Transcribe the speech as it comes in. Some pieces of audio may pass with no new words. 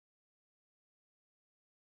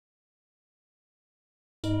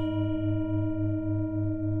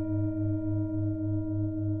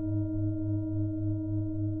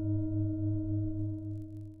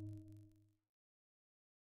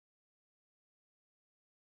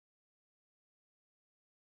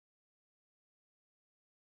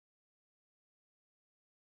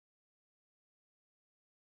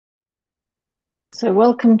So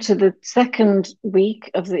welcome to the second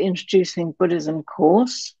week of the Introducing Buddhism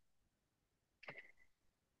course.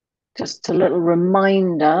 Just a little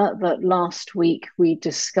reminder that last week we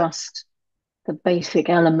discussed the basic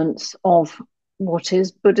elements of what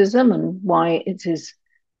is Buddhism and why it is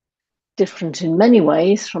different in many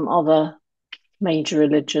ways from other major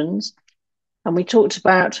religions. And we talked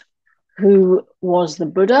about who was the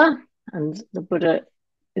Buddha, and the Buddha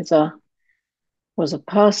was a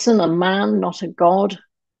person, a man, not a god,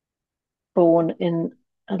 born in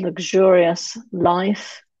a luxurious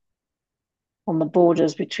life on the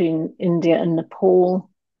borders between India and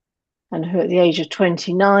Nepal, and who at the age of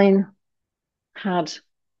 29 had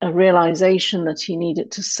a realization that he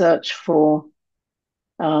needed to search for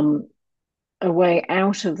a way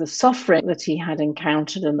out of the suffering that he had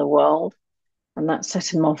encountered in the world. And that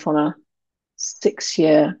set him off on a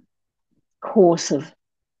 6-year course of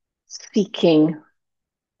seeking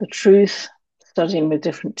the truth, studying with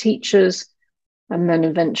different teachers. And then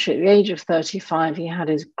eventually at the age of 35, he had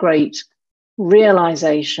his great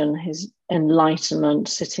realization, his enlightenment,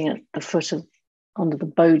 sitting at the foot of under the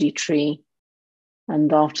Bodhi tree.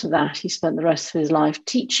 And after that, he spent the rest of his life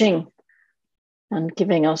teaching and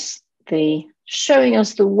showing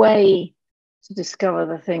us the way to discover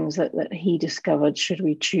the things that he discovered, should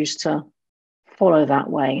we choose to follow that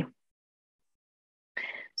way.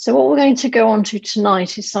 So what we're going to go on to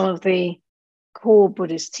tonight is some of the core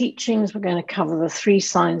Buddhist teachings. We're going to cover the 3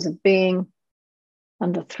 signs of being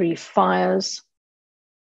and the 3 fires.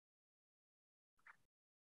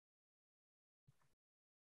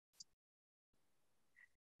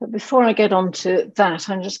 But before I get on to that,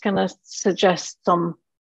 I'm just going to suggest some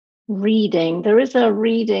reading. There is a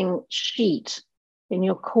reading sheet in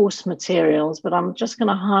your course materials, but I'm just going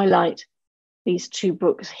to highlight these 2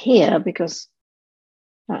 books here because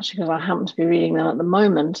I happen to be reading them at the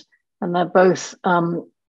moment. And they're both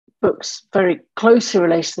books very closely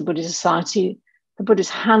related to the Buddhist Society. The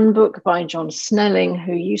Buddhist Handbook by John Snelling,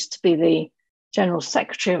 who used to be the General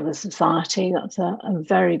Secretary of the Society. That's a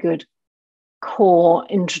very good core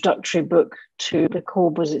introductory book to the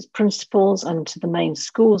core Buddhist principles and to the main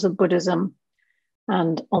schools of Buddhism.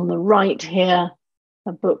 And on the right here,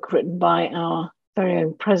 a book written by our very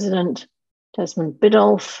own president, Desmond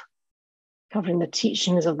Biddulph, covering the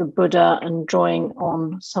teachings of the Buddha and drawing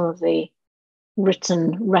on some of the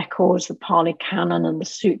written records, the Pali Canon and the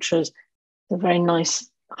sutras. It's a very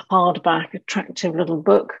nice, hardback, attractive little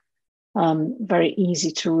book, very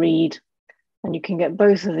easy to read. And you can get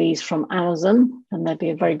both of these from Amazon, and they'd be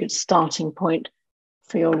a very good starting point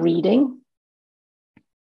for your reading.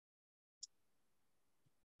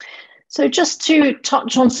 So just to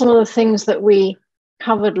touch on some of the things that we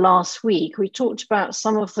covered last week, we talked about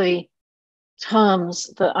some of the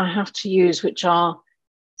terms that I have to use, which are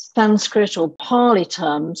Sanskrit or Pali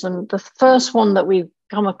terms. And the first one that we've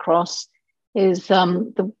come across is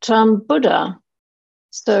the term Buddha.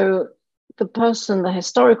 So the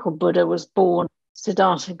historical Buddha, was born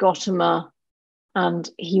Siddhartha Gautama, and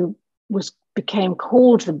he became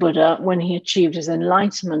called the Buddha when he achieved his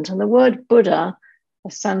enlightenment. And the word Buddha,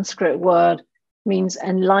 a Sanskrit word, means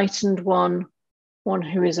enlightened one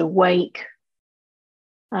who is awake.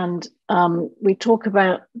 And we talk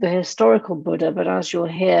about the historical Buddha, but as you'll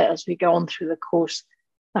hear as we go on through the course,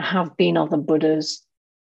 there have been other Buddhas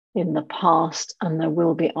in the past, and there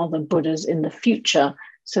will be other Buddhas in the future.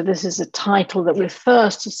 So this is a title that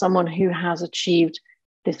refers to someone who has achieved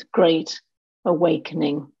this great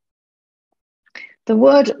awakening. The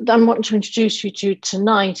word I want to introduce you to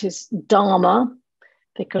tonight is Dharma,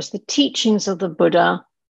 because the teachings of the Buddha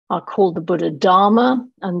are called the Buddha Dharma,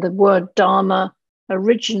 and the word Dharma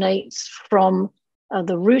originates from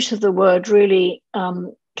the root of the word really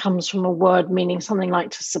comes from a word meaning something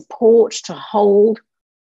like to support, to hold.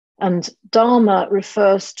 And Dharma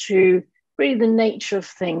refers to really the nature of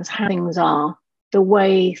things, how things are, the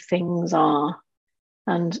way things are.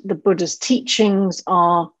 And the Buddha's teachings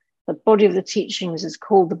the body of the teachings is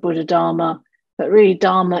called the Buddha Dharma, but really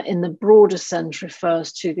Dharma in the broader sense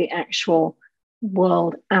refers to the actual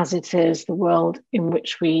world as it is, the world in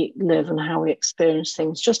which we live and how we experience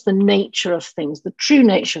things, just the nature of things, the true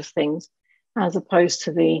nature of things, as opposed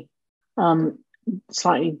to the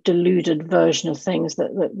slightly deluded version of things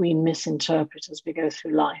that we misinterpret as we go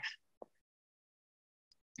through life.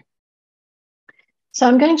 So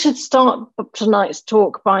I'm going to start tonight's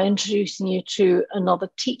talk by introducing you to another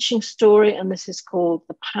teaching story, and this is called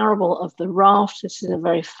The Parable of the Raft. This is a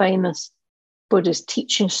very famous Buddhist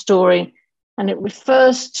teaching story, and it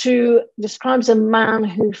describes a man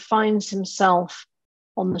who finds himself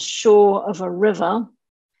on the shore of a river,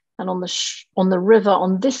 and on the river,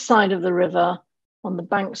 on this side of the river, on the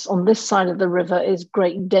banks on this side of the river is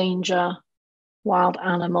great danger, wild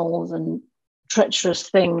animals and treacherous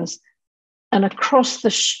things. And across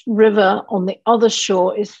the river on the other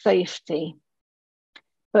shore is safety.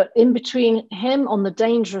 But in between him on the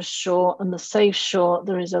dangerous shore and the safe shore,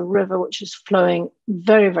 there is a river which is flowing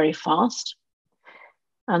very, very fast.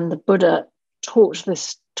 And the Buddha told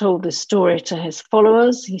this story to his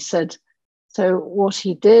followers. He said, so what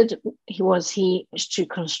he did, he was to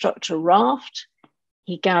construct a raft.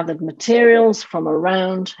 He gathered materials from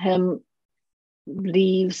around him,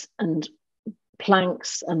 leaves and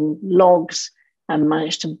planks and logs, and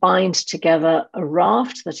managed to bind together a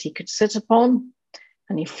raft that he could sit upon.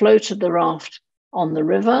 And he floated the raft on the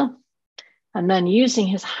river. And then using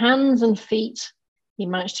his hands and feet, he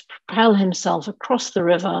managed to propel himself across the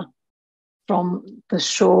river from the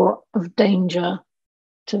shore of danger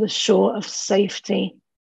to the shore of safety.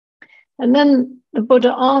 And then the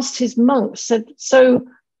Buddha asked his monks, said, so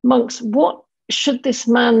monks, what should this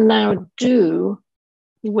man now do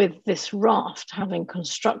with this raft, having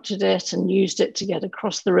constructed it and used it to get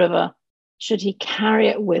across the river? Should he carry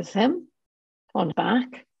it with him on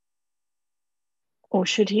back, or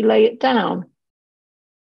should he lay it down?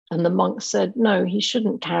 And the monk said, no, he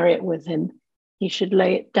shouldn't carry it with him. He should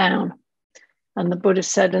lay it down. And the Buddha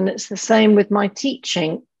said, and it's the same with my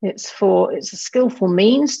teaching. It's a skillful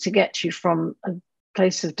means to get you from a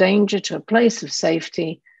place of danger to a place of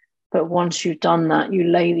safety. But once you've done that, you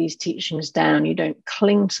lay these teachings down. You don't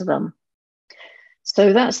cling to them.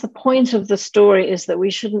 So that's the point of the story, is that we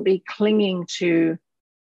shouldn't be clinging to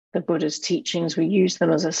the Buddha's teachings. We use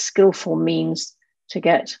them as a skillful means to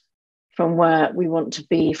get from where we want to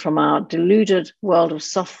be, from our deluded world of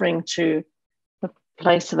suffering to the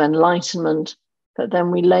place of enlightenment. But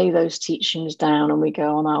then we lay those teachings down and we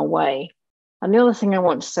go on our way. And the other thing I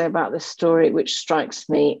want to say about this story, which strikes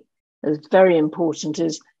me as very important,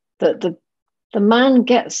 is that the man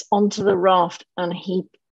gets onto the raft and he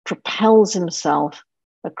propels himself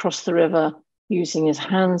across the river using his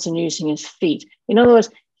hands and using his feet. In other words,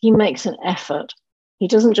 he makes an effort. He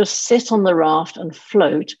doesn't just sit on the raft and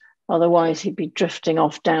float, otherwise he'd be drifting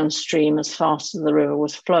off downstream as fast as the river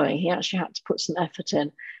was flowing. He actually had to put some effort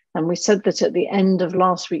in. And we said that at the end of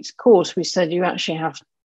last week's course, we said you actually have,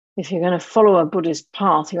 if you're going to follow a Buddhist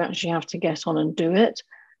path, you actually have to get on and do it.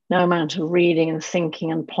 No amount of reading and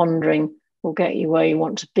thinking and pondering will get you where you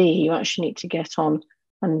want to be. You actually need to get on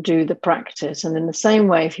and do the practice. And in the same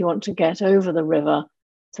way, if you want to get over the river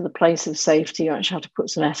to the place of safety, you actually have to put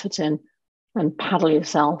some effort in and paddle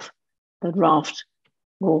yourself. The raft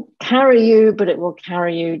will carry you, but it will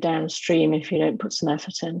carry you downstream if you don't put some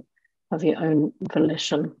effort in of your own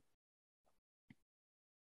volition.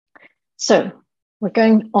 So we're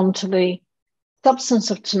going on to the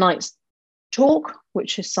substance of tonight's talk,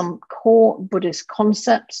 which is some core Buddhist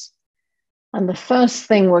concepts. And the first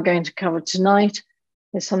thing we're going to cover tonight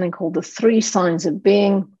is something called the 3 signs of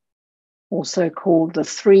being, also called the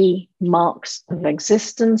 3 marks of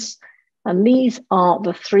existence. And these are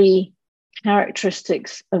the 3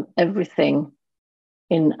 characteristics of everything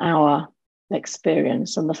in our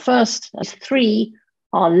experience. And the first 3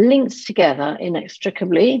 are linked together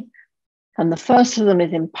inextricably. And the first of them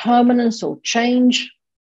is impermanence or change.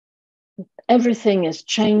 Everything is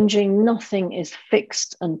changing. Nothing is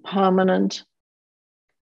fixed and permanent.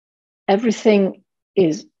 Everything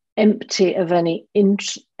is empty of any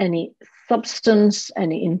substance,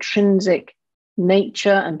 any intrinsic nature,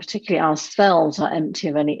 and particularly ourselves are empty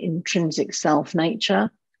of any intrinsic self nature.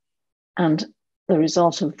 And the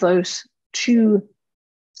result of those 2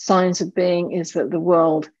 signs of being is that the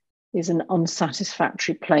world is an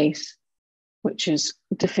unsatisfactory place, which is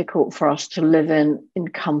difficult for us to live in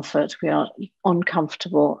comfort. We are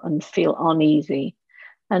uncomfortable and feel uneasy.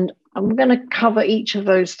 And I'm going to cover each of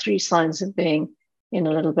those 3 signs of being in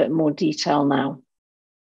a little bit more detail now.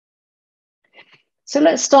 So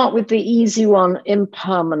let's start with the easy one,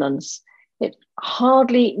 impermanence. It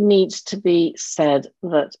hardly needs to be said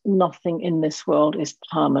that nothing in this world is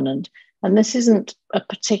permanent. And this isn't a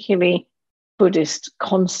particularly Buddhist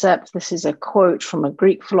concept. This is a quote from a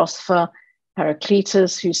Greek philosopher,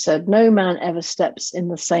 Heraclitus, who said, "No man ever steps in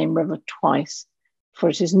the same river twice, for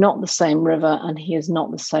it is not the same river and he is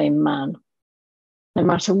not the same man." No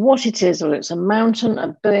matter what it is, whether it's a mountain,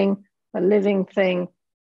 a building, a living thing,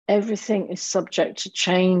 everything is subject to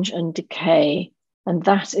change and decay. And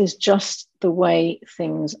that is just the way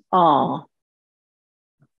things are.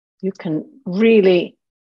 You can really,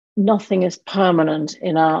 nothing is permanent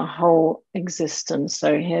in our whole existence.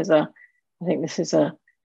 So I think this is a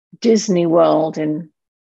Disney World in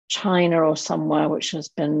China or somewhere, which has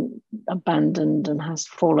been abandoned and has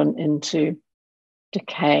fallen into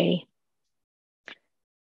decay.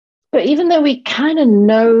 But even though we kind of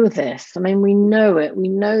know this, I mean, we know it, we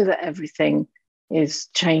know that everything is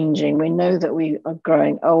changing, we know that we are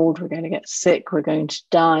growing old, we're going to get sick, we're going to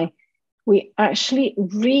die, we actually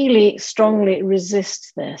really strongly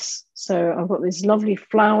resist this. So I've got these lovely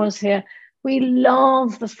flowers here. We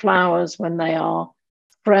love the flowers when they are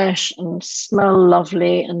fresh and smell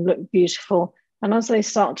lovely and look beautiful. And as they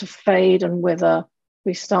start to fade and wither,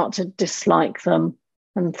 we start to dislike them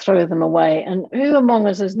and throw them away. And who among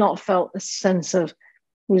us has not felt a sense of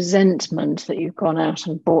resentment that you've gone out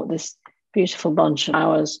and bought this beautiful bunch of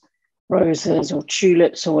flowers, roses or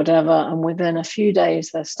tulips or whatever, and within a few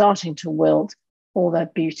days they're starting to wilt, all their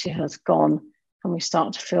beauty has gone, and we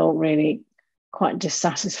start to feel really quite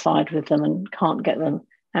dissatisfied with them and can't get them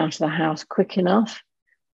out of the house quick enough.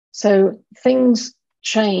 So things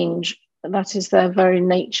change. That is their very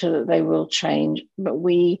nature, that they will change. But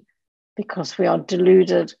we, because we are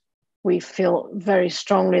deluded, we feel very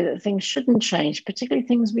strongly that things shouldn't change, particularly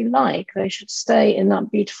things we like. They should stay in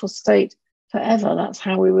that beautiful state forever. That's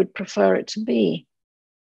how we would prefer it to be.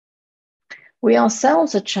 We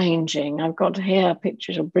ourselves are changing. I've got here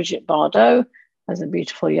pictures of Brigitte Bardot as a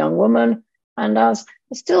beautiful young woman, and as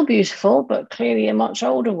still beautiful, but clearly a much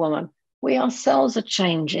older woman. We ourselves are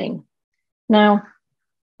changing. Now,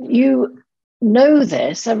 you know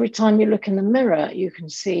this. Every time you look in the mirror, you can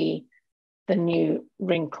see the new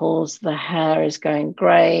wrinkles, the hair is going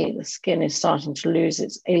grey, the skin is starting to lose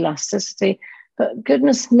its elasticity. But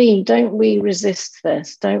goodness me, don't we resist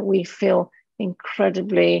this? Don't we feel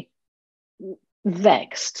incredibly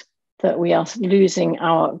vexed that we are losing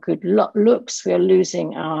our good looks, we are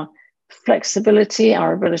losing our flexibility,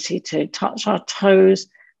 our ability to touch our toes.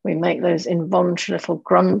 We make those involuntary little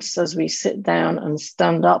grunts as we sit down and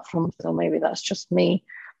stand up from, or maybe that's just me.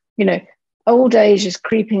 You know, old age is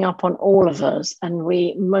creeping up on all of us, and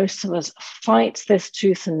most of us fight this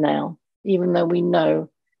tooth and nail, even though we know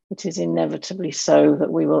it is inevitably so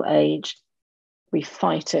that we will age. We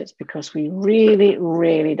fight it because we really,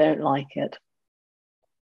 really don't like it.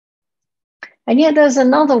 And yet there's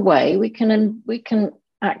another way we can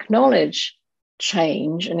acknowledge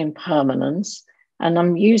change and impermanence. And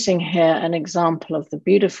I'm using here an example of the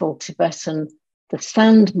beautiful Tibetan, the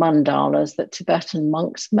sand mandalas that Tibetan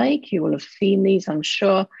monks make. You will have seen these, I'm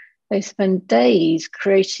sure. They spend days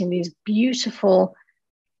creating these beautiful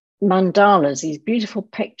mandalas, these beautiful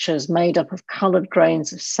pictures made up of colored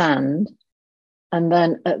grains of sand. And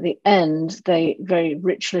then at the end, they very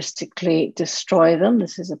ritualistically destroy them.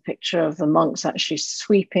 This is a picture of the monks actually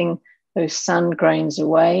sweeping those sand grains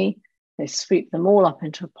away. They sweep them all up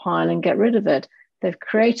into a pile and get rid of it. They've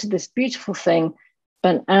created this beautiful thing,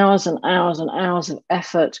 spent hours and hours and hours of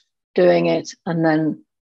effort doing it. And then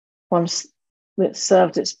once it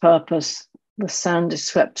served its purpose, the sand is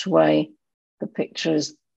swept away, the picture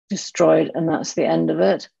is destroyed, and that's the end of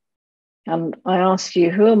it. And I ask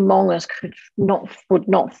you, who among us would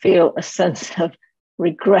not feel a sense of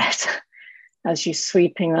regret as you're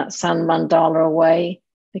sweeping that sand mandala away,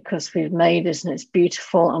 because we've made it and it's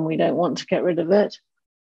beautiful and we don't want to get rid of it?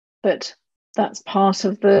 But that's part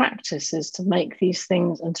of the practice, is to make these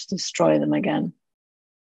things and to destroy them again.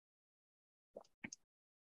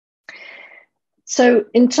 So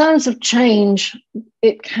in terms of change,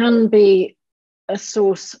 it can be a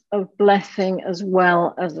source of blessing as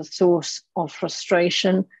well as a source of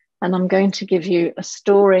frustration. And I'm going to give you a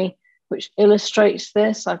story which illustrates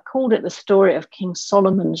this. I've called it the story of King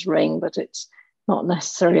Solomon's ring, but it's not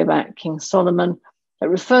necessarily about King Solomon. It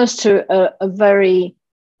refers to a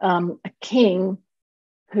king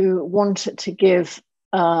who wanted to give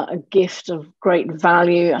a gift of great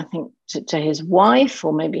value, I think, to his wife,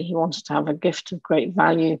 or maybe he wanted to have a gift of great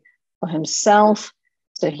value for himself.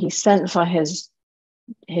 So he sent for his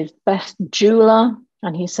best jeweler,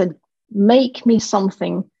 and he said, make me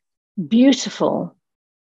something beautiful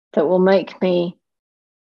that will make me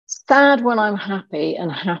sad when I'm happy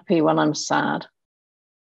and happy when I'm sad.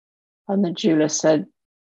 And the jeweler said,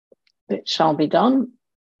 it shall be done.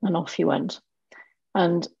 And off he went.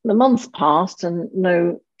 And the months passed and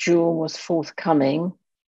no jewel was forthcoming.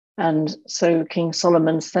 And so King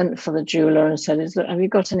Solomon sent for the jeweler and said, have you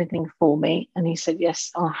got anything for me? And he said,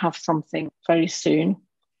 yes, I'll have something very soon.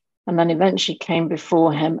 And then eventually came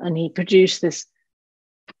before him, and he produced this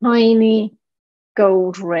tiny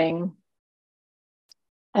gold ring.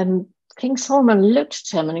 And King Solomon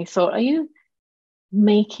looked at him and he thought, are you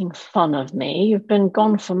making fun of me? You've been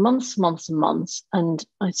gone for months, months and months. And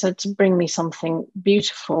I said to bring me something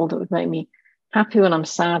beautiful that would make me happy when I'm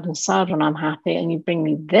sad and sad when I'm happy, and you bring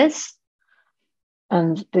me this?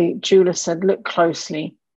 And the jeweler said, look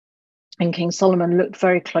closely. And King Solomon looked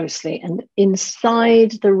very closely, and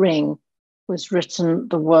inside the ring was written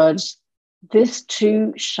the words, "This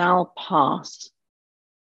too shall pass."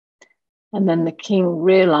 And then the king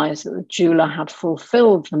realized that the jeweler had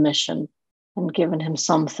fulfilled the mission and given him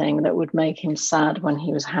something that would make him sad when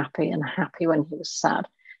he was happy and happy when he was sad.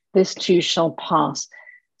 This too shall pass.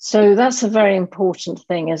 So that's a very important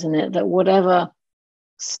thing, isn't it? That whatever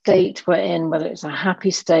state we're in, whether it's a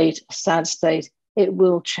happy state, a sad state, it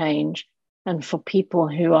will change. And for people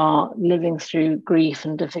who are living through grief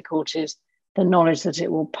and difficulties, the knowledge that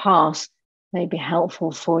it will pass may be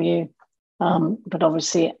helpful for you. But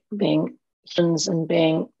obviously, being humans and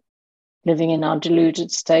living in our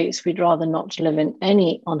deluded states, we'd rather not live in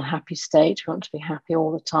any unhappy state. We want to be happy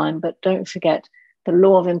all the time. But don't forget, the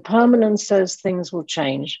law of impermanence says things will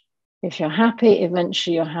change. If you're happy,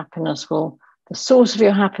 eventually the source of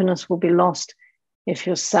your happiness will be lost. If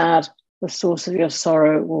you're sad, the source of your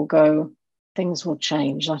sorrow will go. Things will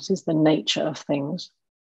change. That is the nature of things.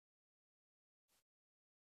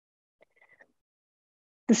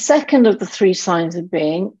 The second of the three signs of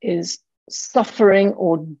being is suffering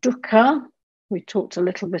or dukkha. We talked a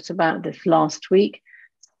little bit about this last week.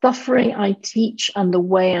 Suffering I teach and the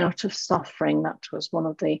way out of suffering. That was one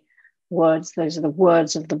of the words. Those are the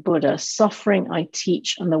words of the Buddha. Suffering I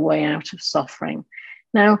teach and the way out of suffering.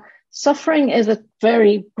 Now, suffering is a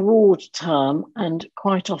very broad term and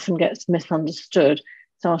quite often gets misunderstood.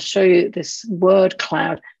 So I'll show you this word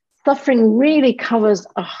cloud. Suffering really covers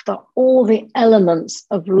all the elements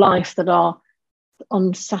of life that are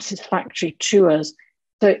unsatisfactory to us.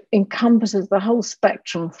 So it encompasses the whole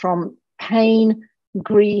spectrum from pain,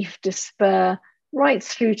 grief, despair, right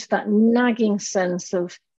through to that nagging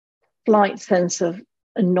slight sense of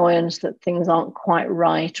annoyance that things aren't quite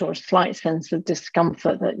right, or a slight sense of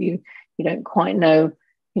discomfort that you don't quite know,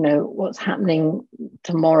 what's happening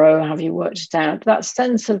tomorrow. Have you worked it out? That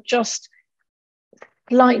sense of just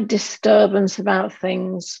slight disturbance about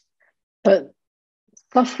things, but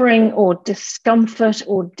suffering or discomfort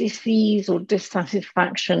or dis-ease or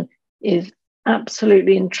dissatisfaction is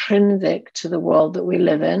absolutely intrinsic to the world that we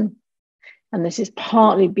live in. And this is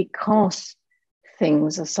partly because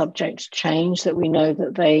things are subject to change, that we know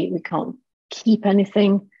that we can't keep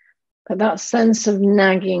anything. But that sense of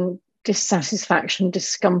nagging, dissatisfaction,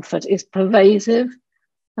 discomfort is pervasive.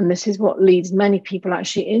 And this is what leads many people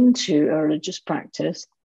actually into a religious practice.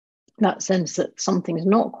 That sense that something's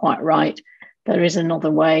not quite right. There is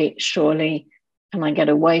another way, surely. And I get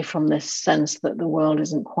away from this sense that the world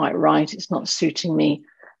isn't quite right. It's not suiting me.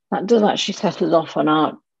 That does actually set us off on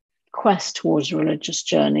our quest towards a religious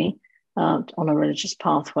journey, on a religious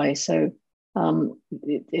pathway. So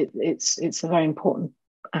it's a very important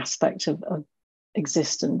aspect of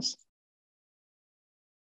existence.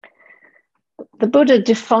 The Buddha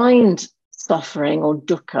defined suffering or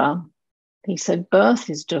dukkha. He said birth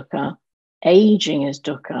is dukkha, aging is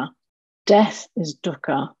dukkha, death is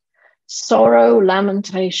dukkha, sorrow,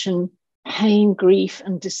 lamentation, pain, grief,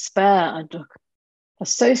 and despair are dukkha.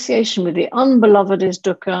 Association with the unbeloved is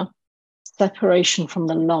dukkha, separation from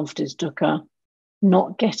the loved is dukkha,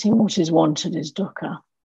 not getting what is wanted is dukkha.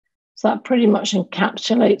 So that pretty much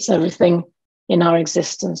encapsulates everything in our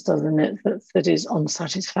existence, doesn't it, that is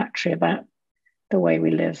unsatisfactory about the way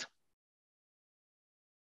we live.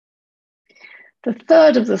 The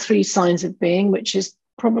third of the three signs of being, which is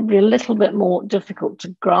probably a little bit more difficult to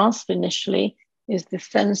grasp initially, is the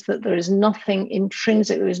sense that there is nothing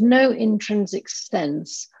intrinsic, there is no intrinsic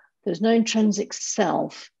sense, there's no intrinsic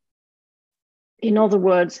self. In other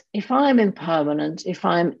words, if I'm impermanent, if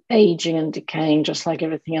I'm aging and decaying just like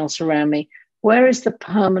everything else around me, where is the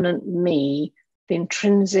permanent me, the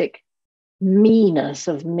intrinsic me-ness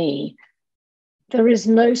of me? There is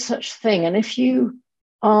no such thing. And if you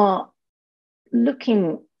are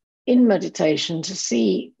looking in meditation to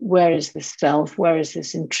see where is this self, where is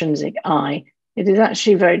this intrinsic I, it is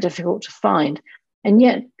actually very difficult to find. And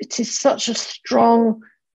yet it is such a strong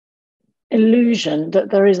illusion that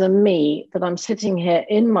there is a me, that I'm sitting here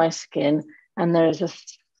in my skin and there is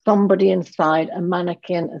somebody inside, a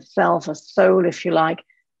mannequin, a self, a soul, if you like,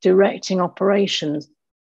 directing operations.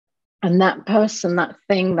 And that person, that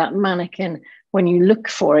thing, that mannequin, when you look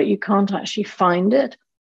for it, you can't actually find it.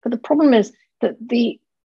 But the problem is that the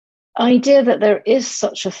idea that there is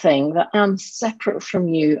such a thing, that I'm separate from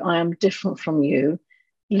you, I am different from you,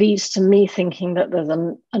 leads to me thinking that there's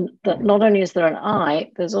that not only is there an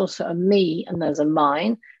I, there's also a me and there's a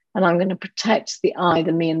mine, and I'm going to protect the I,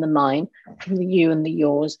 the me, and the mine from the you and the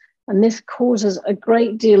yours. And this causes a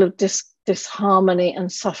great deal of disharmony and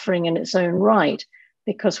suffering in its own right,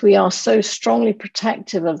 because we are so strongly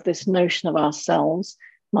protective of this notion of ourselves.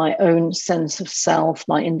 my own sense of self,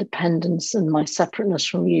 my independence, and my separateness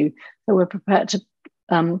from you. So we're prepared to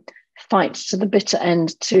fight to the bitter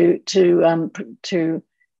end to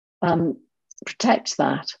protect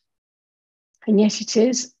that. And yet it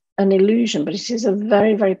is an illusion, but it is a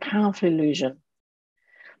very, very powerful illusion.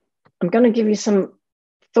 I'm going to give you some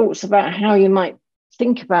thoughts about how you might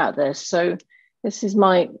think about this. So this is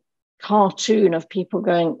my cartoon of people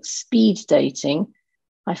going speed dating.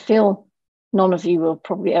 I feel none of you will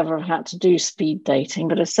probably ever have had to do speed dating,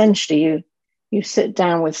 but essentially you sit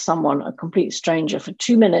down with someone, a complete stranger, for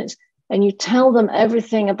 2 minutes, and you tell them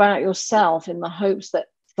everything about yourself in the hopes that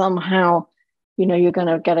somehow, you know, you're going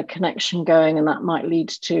to get a connection going and that might lead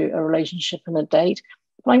to a relationship and a date.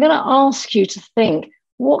 But I'm going to ask you to think,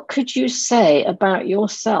 what could you say about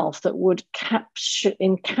yourself that would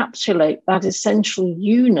encapsulate that essential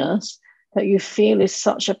you-ness that you feel is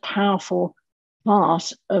such a powerful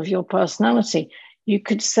part of your personality? You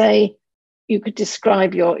could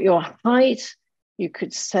describe your height. You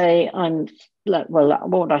could say, what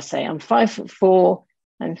would I say? I'm 5'4",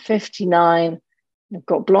 I'm 59, I've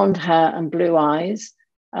got blonde hair and blue eyes.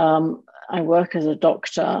 I work as a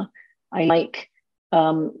doctor. I like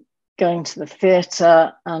going to the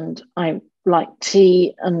theatre, and I like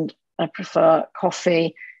tea, and I prefer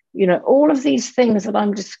coffee. You know, all of these things that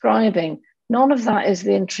I'm describing, none of that is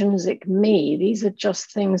the intrinsic me. These are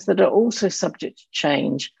just things that are also subject to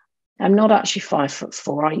change. I'm not actually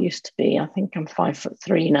 5'4". I used to be. I think I'm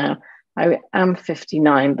 5'3" now. I am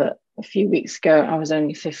 59, but a few weeks ago I was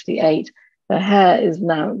only 58. The hair is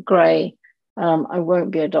now grey. I won't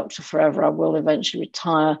be a doctor forever. I will eventually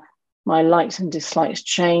retire. My likes and dislikes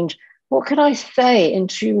change. What could I say in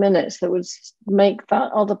 2 minutes that would make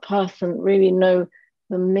that other person really know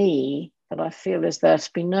the me that I feel is there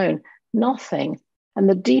to be known? Nothing. And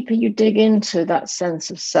the deeper you dig into that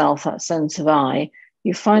sense of self, that sense of I,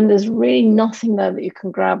 you find there's really nothing there that you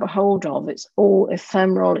can grab a hold of. It's all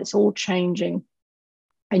ephemeral, it's all changing.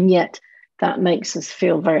 And yet that makes us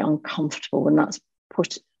feel very uncomfortable when that's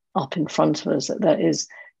put up in front of us, that there is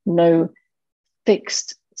no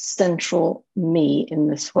fixed central me in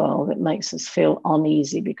this world. It makes us feel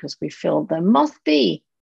uneasy because we feel there must be.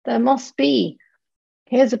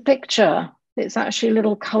 Here's a picture. It's actually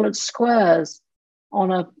little coloured squares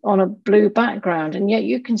on a blue background, and yet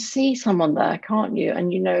you can see someone there, can't you?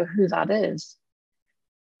 And you know who that is.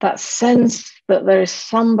 That sense that there is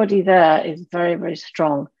somebody there is very, very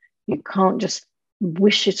strong. You can't just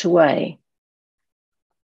wish it away.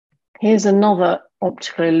 Here's another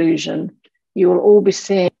optical illusion. You will all be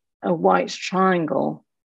seeing a white triangle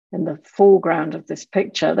in the foreground of this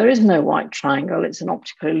picture. There is no white triangle. It's an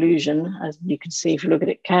optical illusion. As you can see, if you look at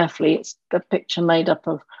it carefully, it's the picture made up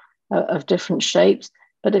of different shapes.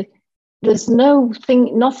 But there's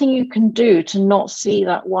nothing you can do to not see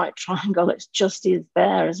that white triangle. It just is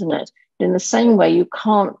there, isn't it? In the same way, you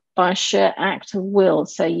can't, by a sheer act of will,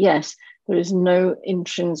 say, yes, there is no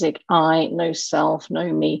intrinsic I, no self,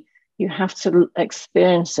 no me. You have to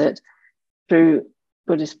experience it through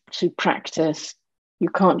Buddhist, to practice. You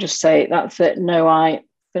can't just say, that's it, no I,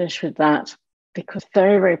 finish with that, because it's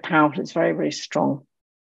very, very powerful. It's very, very strong.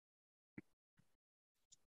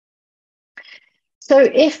 So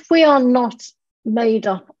if we are not made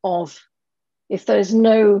up of, if there's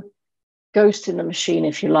no ghost in the machine,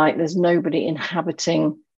 if you like, there's nobody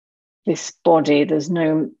inhabiting this body, there's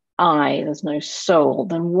no I, there's no soul,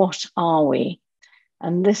 then what are we?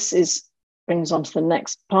 And this brings on to the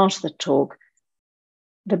next part of the talk.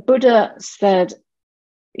 The Buddha said,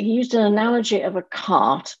 he used an analogy of a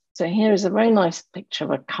cart. So here is a very nice picture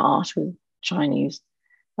of a cart with Chinese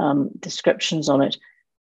descriptions on it.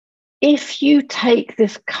 If you take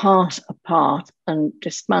this cart apart and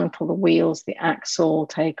dismantle the wheels, the axle,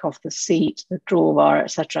 take off the seat, the drawbar,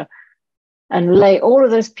 etc., and lay all of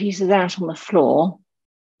those pieces out on the floor,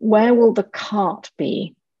 where will the cart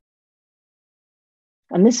be?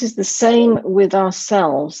 And this is the same with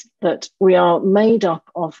ourselves, that we are made up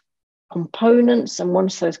of components, and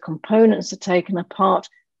once those components are taken apart,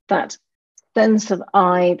 that sense of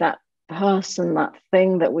I, that person, that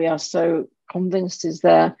thing that we are so convinced is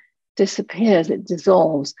there, disappears, it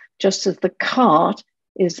dissolves, just as the cart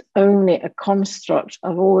is only a construct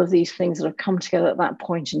of all of these things that have come together at that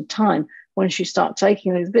point in time. Once you start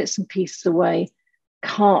taking those bits and pieces away,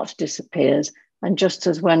 cart disappears. And just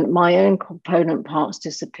as when my own component parts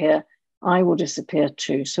disappear, I will disappear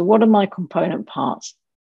too. So what are my component parts?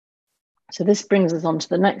 So this brings us on to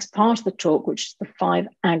the next part of the talk, which is the 5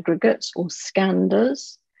 aggregates or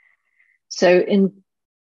skandhas. So in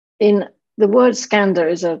the word skandha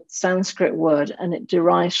is a Sanskrit word, and it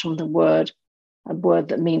derives from a word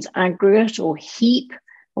that means aggregate or heap.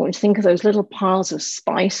 I want you to think of those little piles of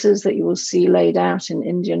spices that you will see laid out in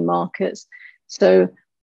Indian markets. So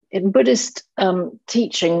in Buddhist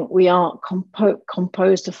teaching, we are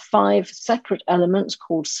composed of 5 separate elements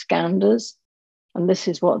called skandhas, and this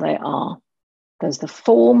is what they are. There's the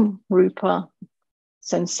form, rupa,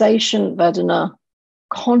 sensation, vedana,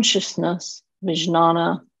 consciousness,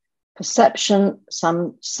 vijnana, perception,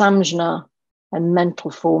 samjna, and mental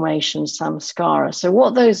formation, samskara. So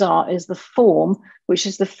what those are is the form, which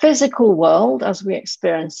is the physical world as we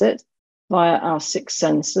experience it via our 6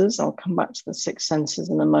 senses. I'll come back to the 6 senses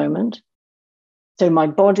in a moment. So my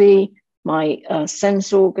body, my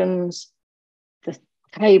sense organs, the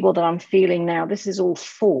table that I'm feeling now, this is all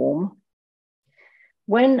form.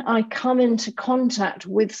 When I come into contact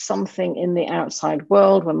with something in the outside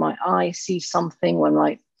world, when my eye sees something,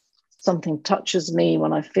 when something touches me,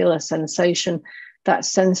 when I feel a sensation,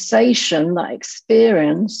 that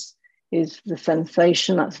experience is the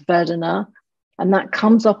sensation, that's vedana, and that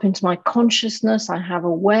comes up into my consciousness. I have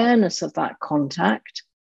awareness of that contact,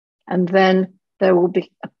 and then there will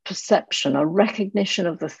be a perception, a recognition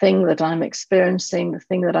of the thing that I'm experiencing, the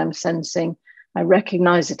thing that I'm sensing. I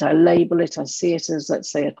recognize it, I label it, I see it as, let's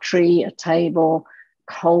say, a tree, a table,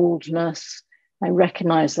 coldness. I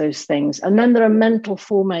recognize those things. And then there are mental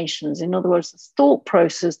formations. In other words, the thought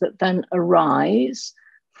process that then arise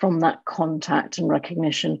from that contact and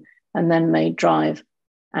recognition, and then may drive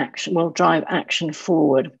action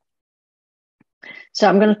forward. So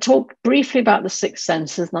I'm going to talk briefly about the 6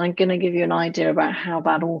 senses, and I'm going to give you an idea about how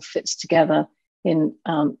that all fits together in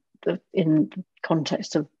the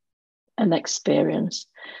context of an experience.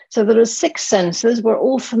 So there are 6 senses. We're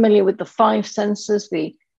all familiar with the 5 senses,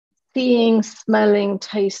 the seeing, smelling,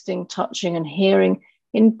 tasting, touching, and hearing.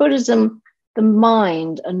 In Buddhism, the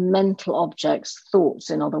mind and mental objects, thoughts,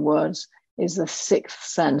 in other words, is the 6th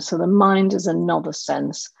sense. So the mind is another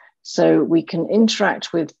sense. So we can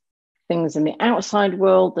interact with things in the outside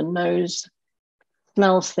world. The nose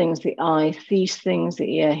smells things, the eye sees things,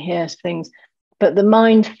 the ear hears things, but the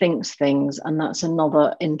mind thinks things, and that's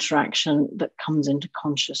another interaction that comes into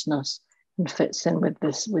consciousness and fits in with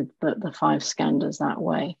the 5 skandhas that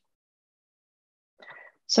way.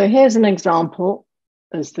 So here's an example.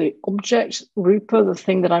 There's the object, rupa, the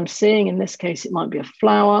thing that I'm seeing. In this case, it might be a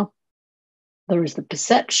flower. There is the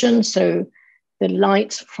perception, so the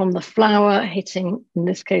light from the flower hitting, in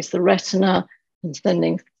this case, the retina, and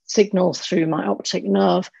sending signals through my optic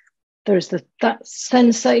nerve. There's that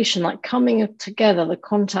sensation, like coming together, the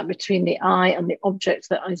contact between the eye and the object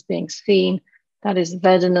that is being seen. That is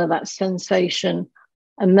vedana, that sensation.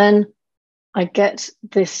 And then I get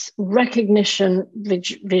this recognition,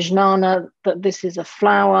 vijnana, that this is a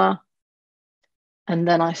flower. And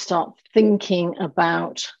then I start thinking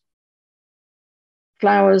about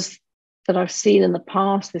flowers that I've seen in the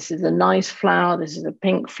past. This is a nice flower. This is a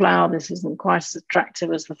pink flower. This isn't quite as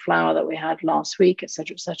attractive as the flower that we had last week,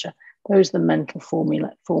 etc., etc. Those are the mental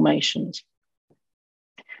formations.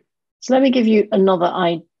 So let me give you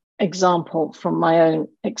another example from my own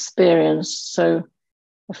experience. So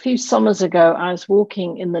a few summers ago, I was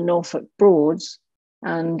walking in the Norfolk Broads,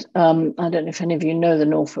 and I don't know if any of you know the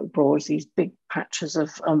Norfolk Broads, these big patches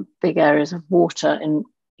of big areas of water in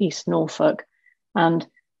East Norfolk. And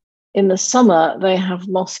in the summer, they have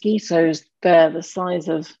mosquitoes there the size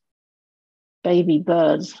of baby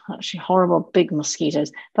birds, actually horrible big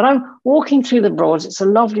mosquitoes. But I'm walking through the Broads. It's a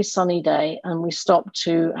lovely sunny day, and we stop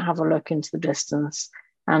to have a look into the distance.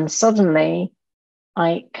 And suddenly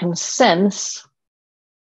I can sense,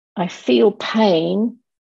 I feel pain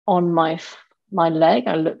on my leg.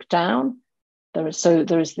 I look down. There is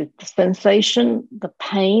the sensation, the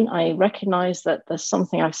pain. I recognize that there's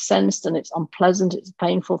something I've sensed and it's unpleasant, it's a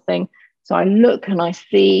painful thing. So I look and I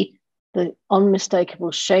see the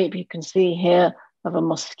unmistakable shape you can see here of a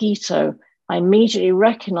mosquito. I immediately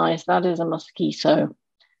recognize that is a mosquito.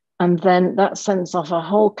 And then that sends off a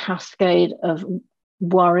whole cascade of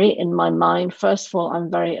worry in my mind. First of all, I'm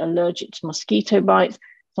very allergic to mosquito bites.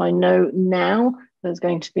 So I know now there's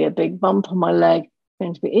going to be a big bump on my leg,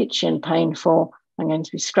 going to be itchy and painful. I'm going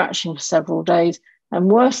to be scratching for several days.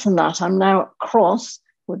 And worse than that, I'm now cross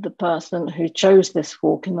with the person who chose this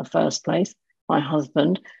walk in the first place, my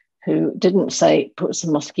husband, who didn't say, put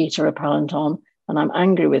some mosquito repellent on, and I'm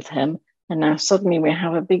angry with him. And now suddenly we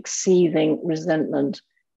have a big seething resentment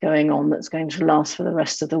going on that's going to last for the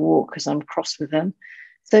rest of the walk because I'm cross with him.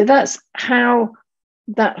 So that's how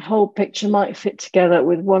that whole picture might fit together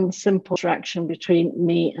with one simple interaction between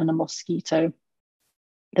me and a mosquito.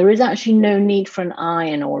 There is actually no need for an eye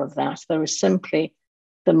in all of that. There is simply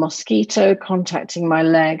the mosquito contacting my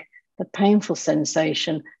leg, the painful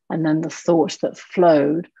sensation, and then the thoughts that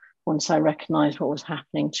flowed once I recognized what was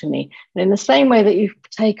happening to me. And in the same way that you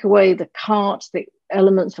take away the cart, the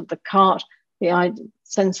elements of the cart, the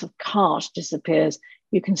sense of cart disappears,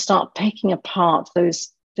 you can start picking apart those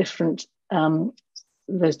different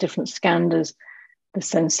skandhas, the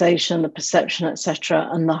sensation, the perception, etc.,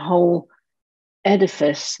 and the whole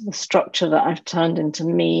edifice, the structure that I've turned into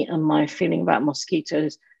me and my feeling about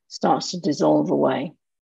mosquitoes starts to dissolve away.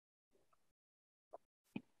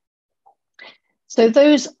 So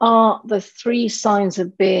those are the 3 signs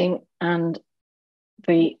of being and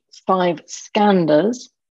the 5 skandhas.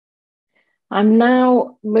 I'm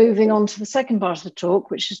now moving on to the second part of the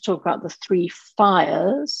talk, which is talk about the 3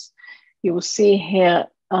 fires. You will see here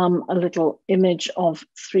a little image of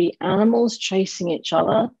 3 animals chasing each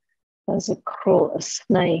other. There's a crow, a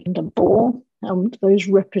snake, and a boar, and those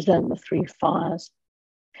represent the 3 fires.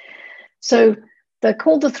 So they're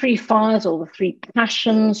called the 3 fires, or the 3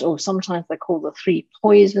 passions, or sometimes they're called the 3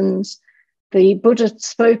 poisons. The Buddha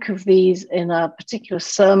spoke of these in a particular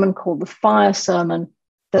sermon called the fire sermon.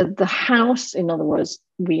 The house, in other words,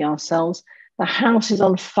 we ourselves, the house is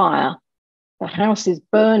on fire. The house is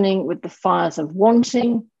burning with the fires of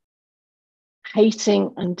wanting,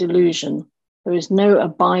 hating, and delusion. There is no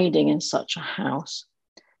abiding in such a house.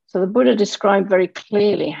 So the Buddha described very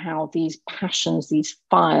clearly how these passions, these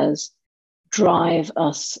fires, drive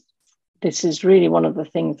us. This is really one of the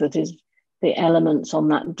things that is the elements on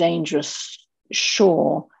that dangerous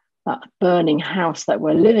shore, that burning house that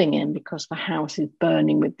we're living in, because the house is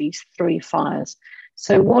burning with these 3 fires.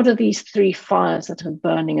 So what are these 3 fires that are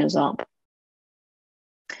burning us up?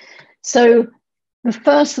 So the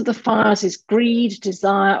first of the fires is greed,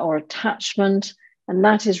 desire, or attachment, and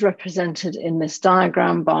that is represented in this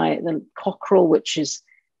diagram by the cockerel, which is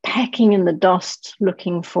pecking in the dust,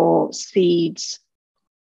 looking for seeds.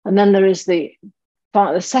 And then there is the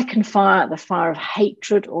second fire, the fire of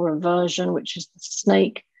hatred or aversion, which is the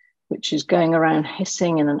snake, which is going around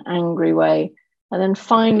hissing in an angry way. And then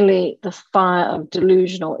finally, the fire of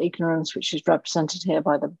delusional ignorance, which is represented here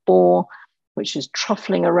by the boar, which is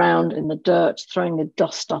truffling around in the dirt, throwing the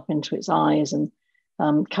dust up into its eyes and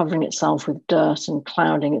covering itself with dirt and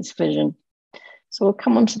clouding its vision. So we'll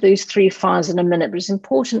come on to these 3 fires in a minute, but it's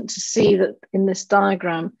important to see that in this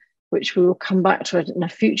diagram, which we will come back to it in a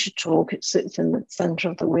future talk, it sits in the center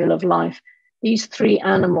of the wheel of life. These 3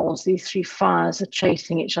 animals, these 3 fires are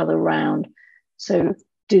chasing each other around. So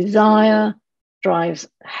desire drives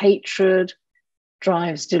hatred,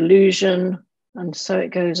 drives delusion, and so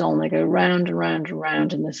it goes on. They go round and round and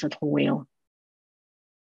round in this little wheel.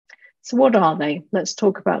 So what are they? Let's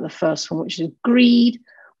talk about the first one, which is greed,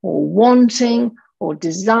 or wanting, or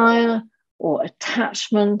desire, or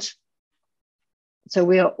attachment. So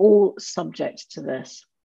we are all subject to this.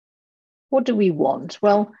 What do we want?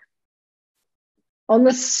 Well, on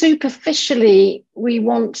the superficially, we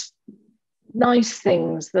want nice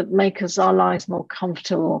things that make our lives more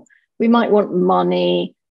comfortable. We might want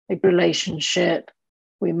money, a relationship.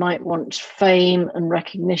 We might want fame and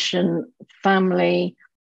recognition, family.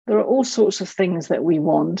 There are all sorts of things that we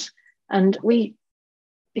want. And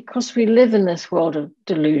because we live in this world of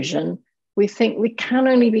delusion, we think we can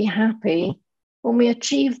only be happy when we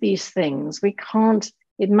achieve these things. We can't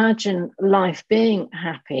imagine life being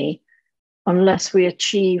happy unless we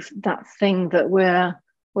achieve that thing that we're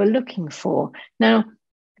looking for. Now,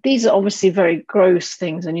 these are obviously very gross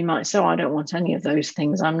things, and you might say, oh, I don't want any of those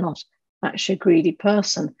things. I'm not actually a greedy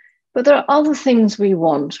person. But there are other things we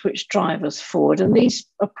want which drive us forward, and these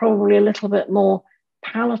are probably a little bit more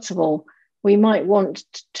palatable. We might want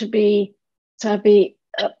to be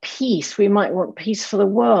at peace. We might want peace for the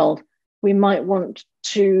world. We might want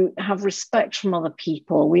to have respect from other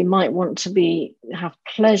people. We might want to have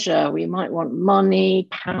pleasure. We might want money,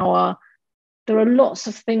 power. There are lots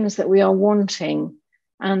of things that we are wanting.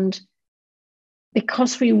 And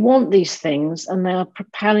because we want these things and they are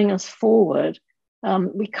propelling us forward,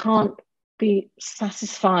 we can't be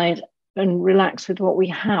satisfied and relaxed with what we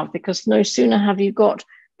have, because no sooner have you got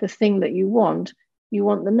the thing that you want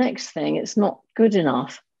the next thing. It's not good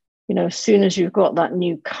enough. You know, as soon as you've got that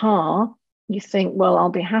new car, you think, well, I'll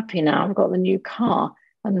be happy now. I've got the new car.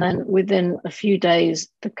 And then within a few days,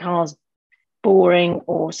 the car's boring,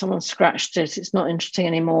 or someone scratched it. It's not interesting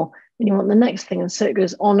anymore. And you want the next thing. And so it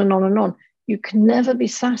goes on and on and on. You can never be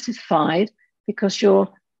satisfied, because your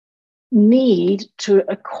need to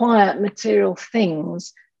acquire material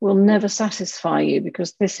things will never satisfy you,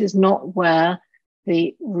 because this is not where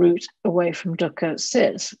the route away from dukkha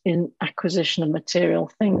sits, in acquisition of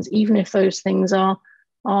material things, even if those things are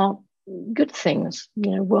good things,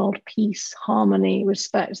 world peace, harmony,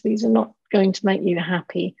 respect. These are not going to make you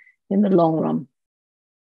happy in the long run.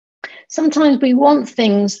 Sometimes we want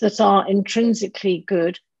things that are intrinsically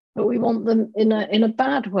good, but we want them in a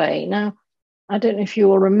bad way. Now, I don't know if you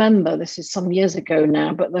all remember, this is some years ago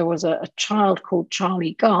now, but there was a child called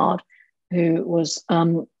Charlie Gard who was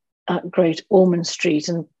at Great Ormond Street,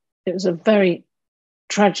 and it was a very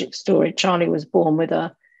tragic story. Charlie was born with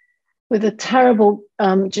a terrible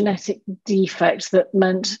genetic defect that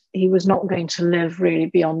meant he was not going to live really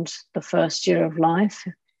beyond the first year of life.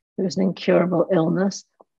 It was an incurable illness.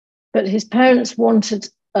 But his parents wanted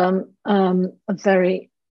a very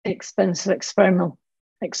expensive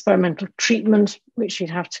experimental treatment, which he'd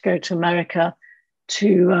have to go to America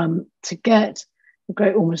to get. The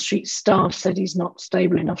Great Ormond Street staff said he's not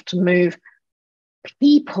stable enough to move.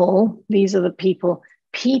 These are the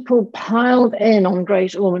people piled in on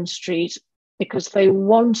Great Ormond Street because they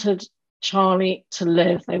wanted Charlie to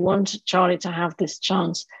live. They wanted Charlie to have this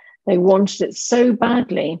chance. They wanted it so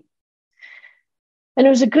badly. And it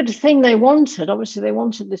was a good thing they wanted. Obviously, they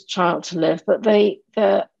wanted this child to live, but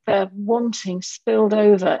their wanting spilled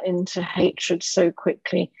over into hatred so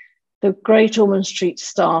quickly. The Great Ormond Street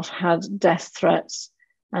staff had death threats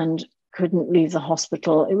and couldn't leave the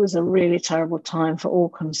hospital. It was a really terrible time for all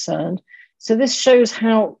concerned. So this shows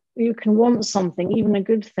how you can want something, even a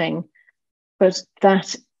good thing, but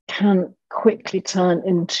that can quickly turn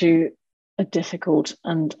into a difficult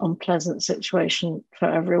and unpleasant situation for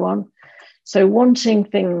everyone. So wanting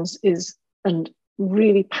things and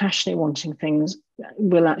really passionately wanting things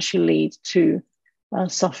will actually lead to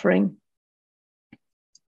suffering.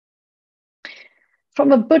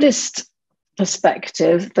 From a Buddhist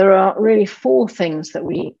perspective, there are really 4 things that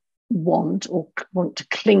we want or want to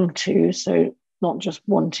cling to. So not just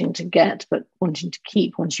wanting to get, but wanting to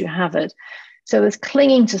keep once you have it. So there's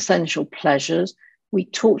clinging to sensual pleasures. We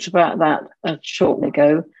talked about that shortly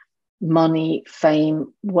ago. Money,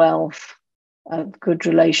 fame, wealth, a good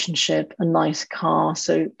relationship, a nice car.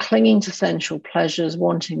 So clinging to sensual pleasures,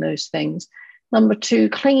 wanting those things. Number 2,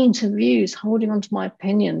 clinging to views, holding on to my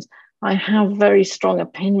opinions. I have very strong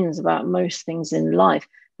opinions about most things in life,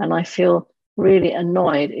 and I feel really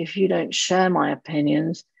annoyed if you don't share my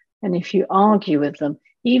opinions and if you argue with them,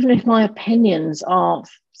 even if my opinions are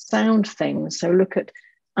sound things. So look at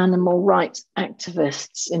animal rights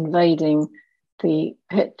activists invading the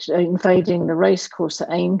racecourse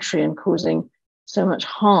at Aintree and causing so much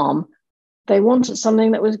harm. They wanted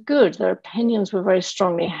something that was good. Their opinions were very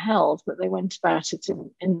strongly held, but they went about it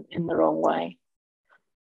in the wrong way.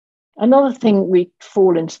 Another thing we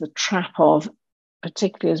fall into the trap of,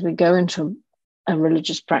 particularly as we go into a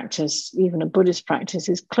religious practice, even a Buddhist practice,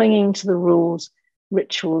 is clinging to the rules,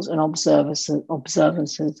 rituals, and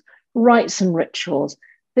observances, rites and rituals.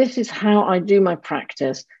 This is how I do my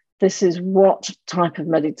practice. This is what type of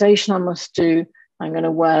meditation I must do. I'm going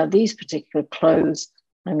to wear these particular clothes.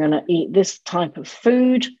 I'm going to eat this type of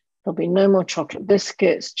food. There'll be no more chocolate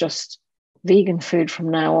biscuits, just vegan food from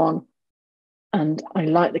now on. And I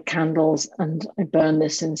light the candles and I burn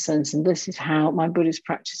this incense. And this is how my Buddhist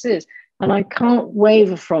practice is. And I can't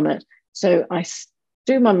waver from it. So I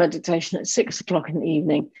do my meditation at 6 o'clock in the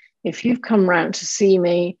evening. If you've come round to see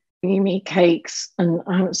me, bringing me cakes, and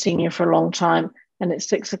I haven't seen you for a long time, and it's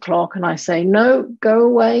 6 o'clock, and I say, no, go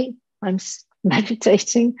away, I'm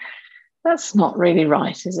meditating, that's not really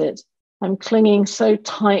right, is it? I'm clinging so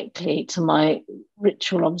tightly to my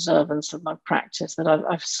ritual observance of my practice that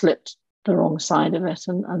I've slipped the wrong side of it,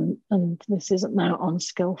 and this isn't now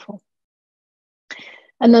unskillful.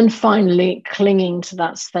 And then finally, clinging to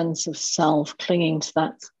that sense of self, clinging to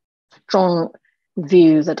that strong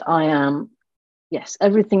view that I am, yes,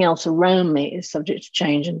 everything else around me is subject to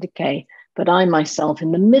change and decay, but I myself,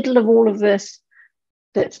 in the middle of all of this,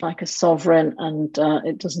 sits like a sovereign, and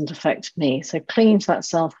it doesn't affect me. So clinging to that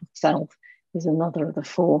self is another of the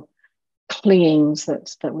 4 clingings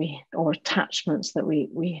that we, or attachments that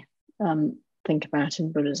we think about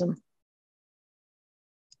in Buddhism.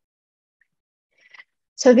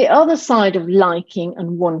 So the other side of liking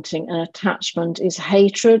and wanting and attachment is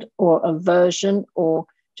hatred or aversion or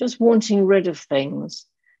just wanting rid of things.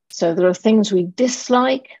 So there are things we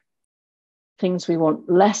dislike, things we want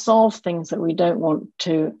less of, things that we don't want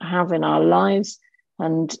to have in our lives.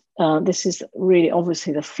 And this is really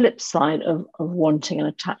obviously the flip side of wanting and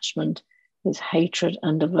attachment is hatred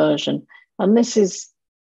and aversion. And this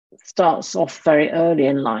starts off very early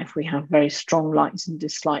in life. We have very strong likes and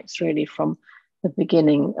dislikes really from the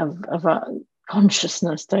beginning of our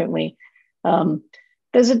consciousness, don't we?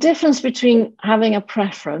 There's a difference between having a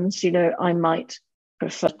preference, I might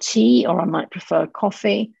prefer tea or I might prefer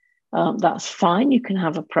coffee. That's fine. You can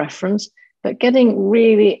have a preference, but getting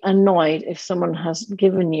really annoyed if someone has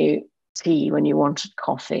given you tea when you wanted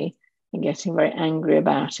coffee and getting very angry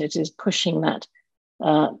about it is pushing that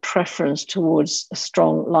preference towards a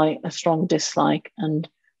strong dislike, and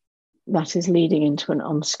that is leading into an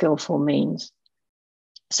unskillful means.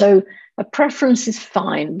 So a preference is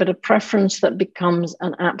fine, but a preference that becomes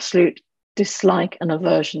an absolute dislike and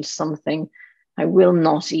aversion to something. I will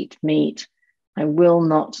not eat meat. I will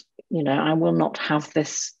not have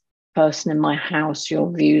this person in my house.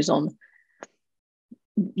 Your views on,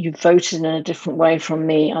 you voted in a different way from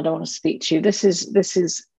me. I don't want to speak to you. This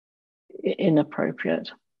is inappropriate.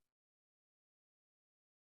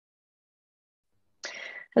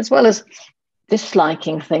 As well as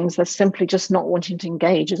disliking things, they're simply just not wanting to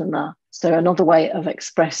engage, isn't there? So another way of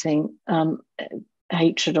expressing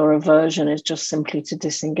hatred or aversion is just simply to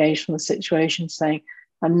disengage from the situation, saying,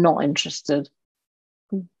 I'm not interested.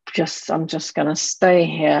 I'm just going to stay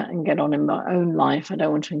here and get on in my own life. I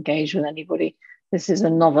don't want to engage with anybody. This is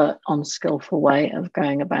another unskillful way of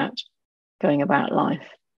going about life.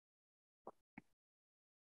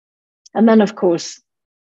 And then, of course,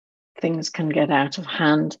 things can get out of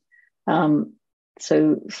hand.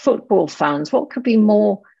 So football fans, what could be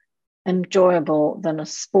more enjoyable than a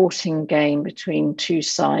sporting game between two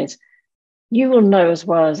sides? You will know as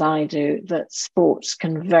well as I do that sports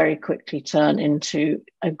can very quickly turn into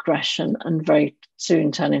aggression and very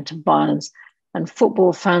soon turn into violence. And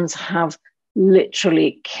football fans have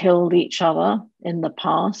literally killed each other in the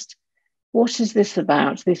past. What is this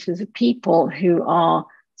about? This is people who are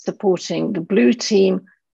supporting the blue team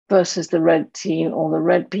versus the red team, or the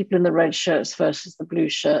red people in the red shirts versus the blue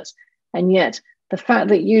shirts. And yet the fact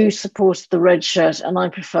that you support the red shirt and I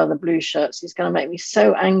prefer the blue shirts is going to make me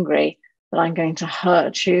so angry that I'm going to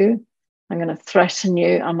hurt you. I'm going to threaten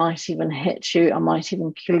you. I might even hit you. I might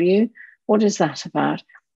even kill you. What is that about?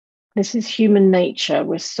 This is human nature.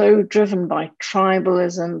 We're so driven by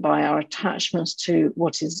tribalism, by our attachments to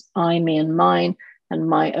what is I, me, and mine, and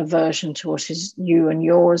my aversion to what is you and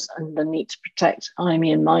yours, and the need to protect I,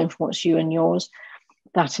 me, and mine from what's you and yours.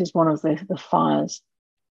 That is one of the fires.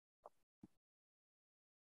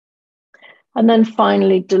 And then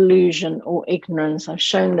finally, delusion or ignorance. I've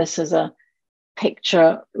shown this as a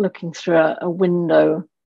picture looking through a window.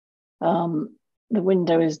 The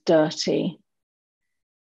window is dirty.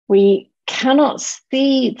 We cannot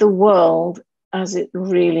see the world as it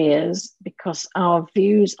really is because our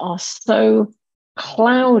views are so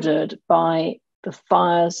clouded by the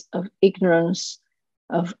fires of ignorance,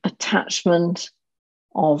 of attachment,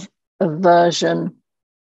 of aversion.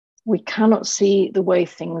 We cannot see the way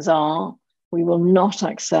things are. We will not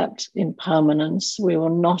accept impermanence. We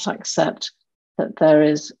will not accept that there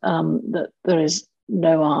is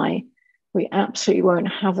no I. We absolutely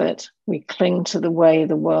won't have it. We cling to the way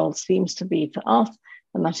the world seems to be to us,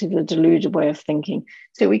 and that is a deluded way of thinking.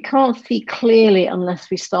 So we can't see clearly unless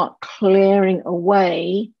we start clearing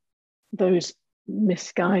away those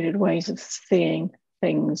misguided ways of seeing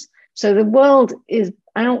things. So the world is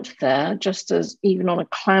out there, just as even on a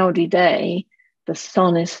cloudy day, the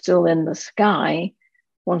sun is still in the sky.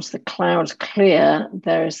 Once the clouds clear,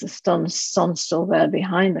 there is the sun still there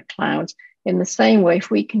behind the clouds. In the same way, if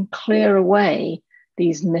we can clear away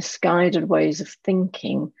these misguided ways of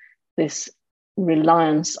thinking, this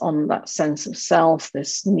reliance on that sense of self,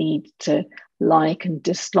 this need to like and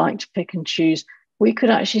dislike, to pick and choose, we could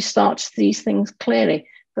actually start to see things clearly.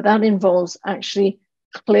 But that involves actually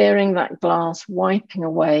clearing that glass, wiping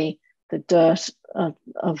away the dirt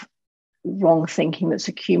of wrong thinking that's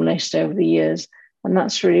accumulated over the years. And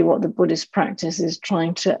that's really what the Buddhist practice is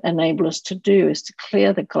trying to enable us to do, is to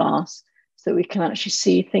clear the glass so that we can actually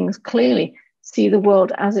see things clearly, see the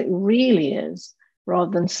world as it really is, rather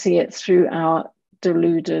than see it through our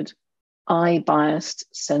deluded,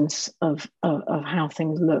 I-biased sense of how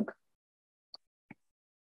things look.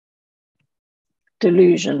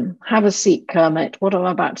 Delusion. Have a seat, Kermit. What I'm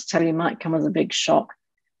about to tell you might come as a big shock.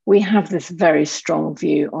 We have this very strong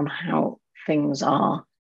view on how things are,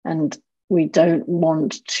 and we don't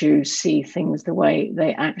want to see things the way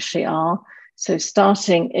they actually are. So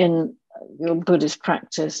starting in your Buddhist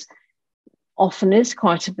practice often is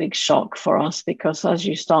quite a big shock for us, because as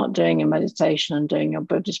you start doing your meditation and doing your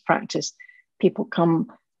Buddhist practice, people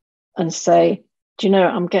come and say, do you know,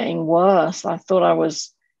 I'm getting worse. I thought I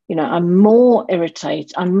was, I'm more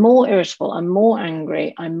irritated, I'm more irritable, I'm more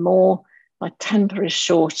angry, my temper is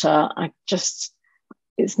shorter.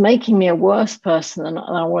 It's making me a worse person than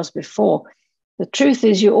I was before. The truth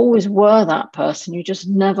is, you always were that person. You just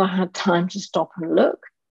never had time to stop and look.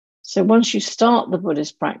 So once you start the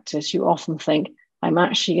Buddhist practice, you often think, I'm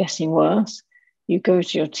actually getting worse. You go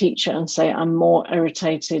to your teacher and say, I'm more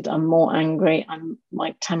irritated, I'm more angry,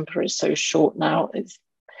 my temper is so short now.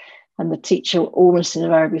 And the teacher almost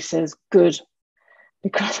invariably says, good,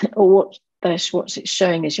 because what it's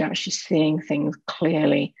showing is you're actually seeing things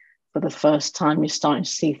clearly for the first time. You're starting to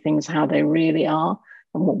see things how they really are.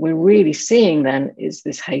 And what we're really seeing then is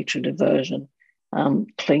this hatred, aversion,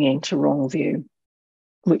 clinging to wrong view,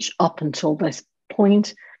 which up until this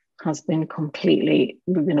point has been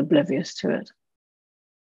we've been oblivious to it.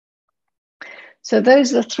 So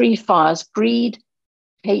those are the three fires: greed,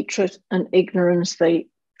 hatred, and ignorance. They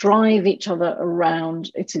drive each other around.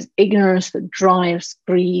 It is ignorance that drives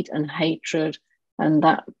greed and hatred, and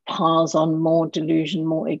that piles on more delusion,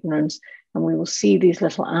 more ignorance. And we will see these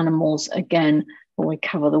little animals again when we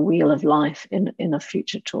cover the wheel of life in a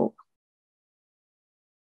future talk.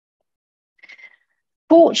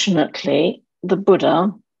 Fortunately, the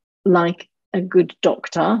Buddha, like a good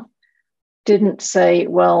doctor, didn't say,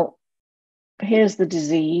 well, here's the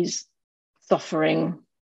disease, suffering,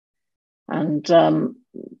 and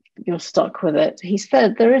you're stuck with it. He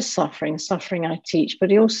said there is suffering I teach,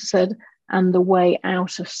 but he also said, and the way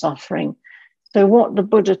out of suffering. So what the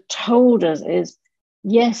Buddha told us is,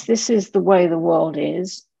 yes, this is the way the world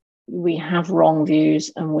is. We have wrong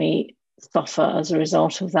views and we suffer as a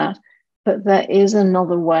result of that, but there is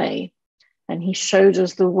another way. And he showed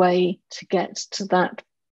us the way to get to that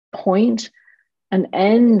point, an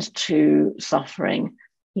end to suffering.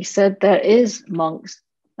 He said there is, monks,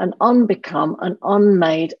 an unbecome, an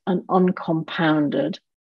unmade, an uncompounded.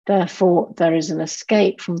 Therefore, there is an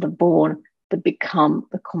escape from the born, the become,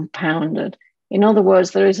 the compounded. In other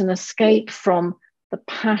words, there is an escape from the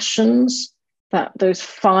passions, that those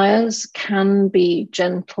fires can be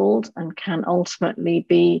gentled and can ultimately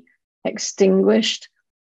be extinguished.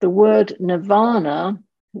 The word nirvana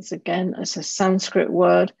is, again, it's a Sanskrit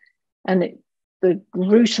word, and the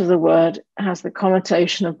root of the word has the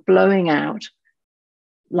connotation of blowing out,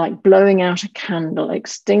 like blowing out a candle,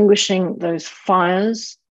 extinguishing those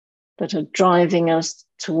fires that are driving us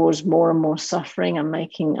towards more and more suffering and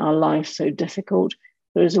making our life so difficult.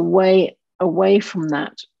 There is a way away from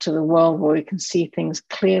that to the world where we can see things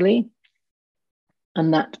clearly,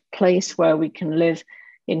 and that place where we can live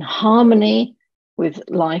in harmony with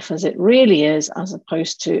life as it really is, as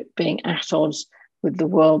opposed to being at odds with the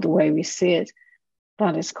world the way we see it.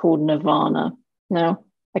 That is called nirvana. Now,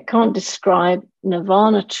 I can't describe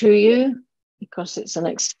nirvana to you because it's an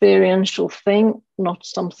experiential thing, not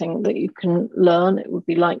something that you can learn. It would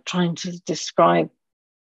be like trying to describe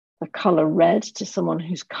the color red to someone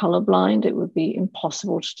who's colorblind. It would be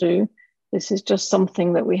impossible to do. This is just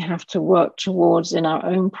something that we have to work towards in our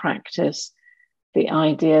own practice. The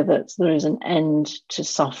idea that there is an end to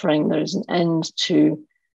suffering, there is an end to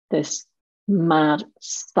this mad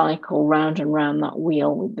cycle round and round that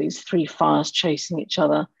wheel with these three fires chasing each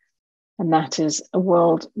other. And that is a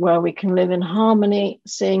world where we can live in harmony,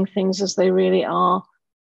 seeing things as they really are.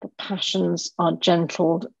 The passions are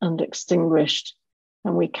gentled and extinguished,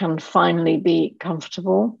 and we can finally be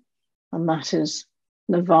comfortable. And that is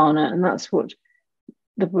nirvana. And that's what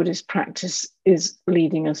the Buddhist practice is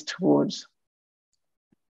leading us towards.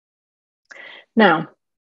 Now,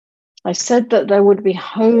 I said that there would be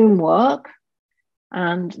homework,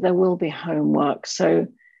 and there will be homework. So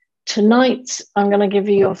tonight, I'm going to give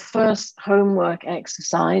you your first homework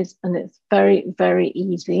exercise, and it's very, very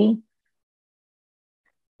easy.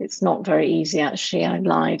 It's not very easy, actually. I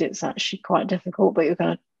lied. It's actually quite difficult, but you're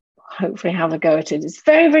going to hopefully have a go at it. It's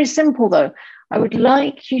very, very simple, though. I would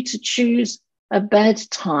like you to choose a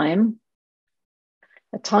bedtime,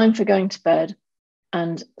 a time for going to bed,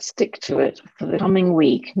 and stick to it for the coming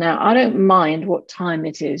week. Now, I don't mind what time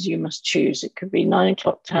it is you must choose. It could be 9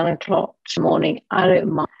 o'clock, 10 o'clock morning. I don't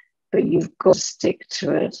mind, but you've got to stick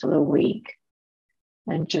to it for the week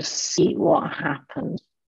and just see what happens.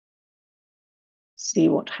 See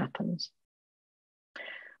what happens.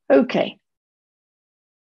 Okay.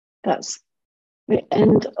 That's the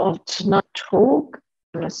end of tonight's talk.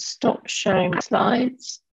 I'm going to stop sharing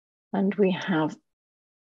slides, and we have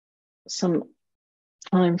some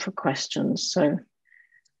time for questions. So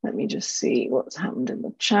let me just see what's happened in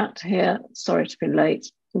the chat here. Sorry to be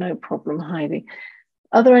late. No problem, Heidi.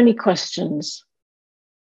 Are there any questions?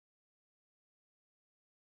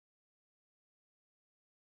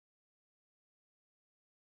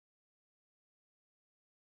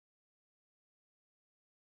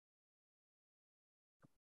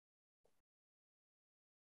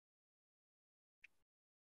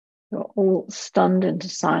 You're all stunned into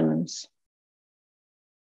silence.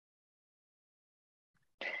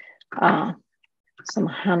 Ah, some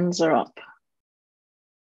hands are up.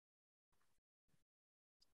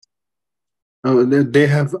 Oh, they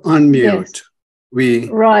have unmute. Yes.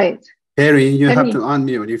 Right. Harry, you have to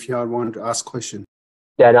unmute if you want to ask question.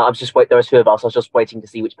 Yeah, no, I'm just waiting. There are two of us. I was just waiting to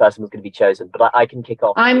see which person was going to be chosen, but I can kick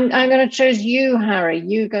off. I'm going to choose you, Harry.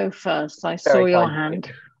 You go first. I saw your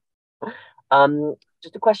hand.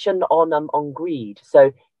 Just a question on greed.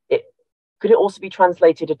 So, could it also be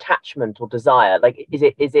translated attachment or desire? Like, is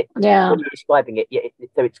it? Yeah. When you're describing it,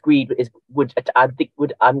 so it's greed.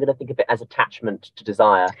 I'm going to think of it as attachment to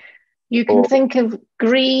desire. You can think of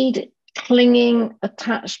greed, clinging,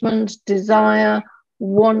 attachment, desire,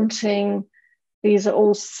 wanting. These are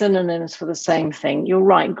all synonyms for the same thing. You're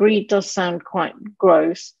right. Greed does sound quite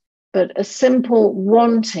gross, but a simple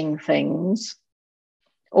wanting things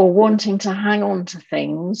or wanting to hang on to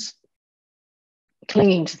things,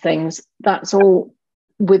 clinging to things, that's all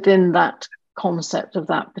within that concept of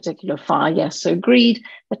that particular fire. Yes. So greed,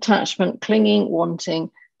 attachment, clinging, wanting,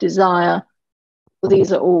 desire,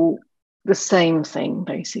 these are all the same thing,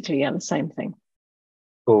 basically. Yeah, the same thing.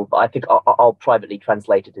 Cool, but I think I'll privately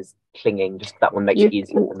translate it as clinging. Just that one makes it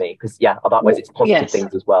easier for me because otherwise it's positive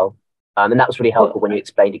things as well. And that was really helpful when you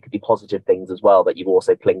explained it could be positive things as well that you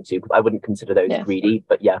also cling to. Because I wouldn't consider those greedy,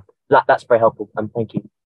 but that's very helpful. Thank you.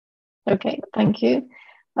 Okay, thank you.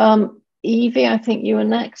 Evie, I think you were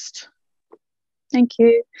next. Thank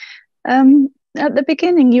you. At the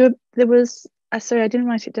beginning, sorry, I didn't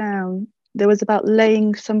write it down. There was about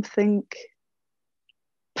laying something,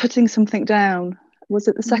 putting something down. Was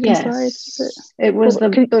it the second slide? It was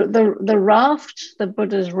the raft, the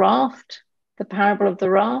Buddha's raft, the parable of the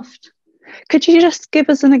raft. Could you just give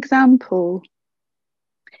us an example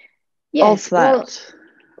of that?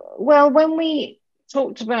 Well, when we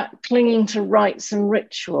talked about clinging to rites and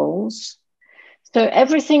rituals, so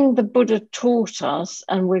everything the Buddha taught us,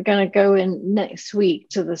 and we're going to go in next week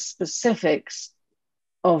to the specifics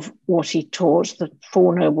of what he taught, the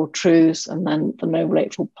Four Noble Truths and then the Noble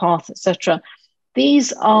Eightfold Path, etc.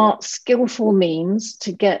 These are skillful means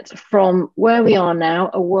to get from where we are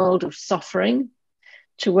now, a world of suffering,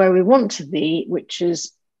 to where we want to be, which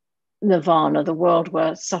is nirvana, the world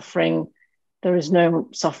where there is no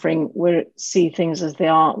suffering. We see things as they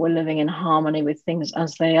are. We're living in harmony with things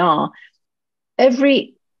as they are.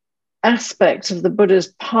 Every aspect of the Buddha's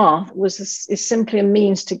path is simply a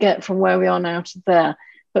means to get from where we are now to there.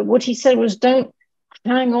 But what he said was, don't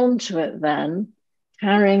hang on to it then,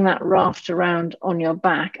 carrying that raft around on your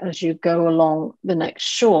back as you go along the next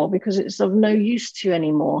shore, because it's of no use to you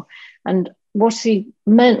anymore. And what he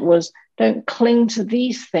meant was, don't cling to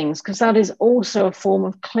these things, because that is also a form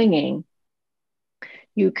of clinging.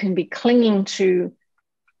 You can be clinging to,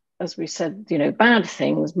 as we said, bad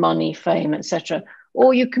things, money, fame, etc.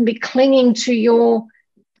 Or you can be clinging to your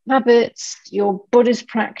habits, your Buddhist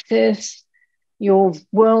practice, your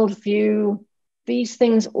worldview. These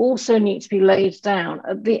things also need to be laid down.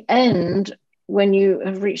 At the end, when you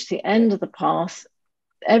have reached the end of the path,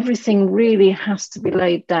 everything really has to be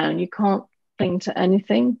laid down. You can't cling to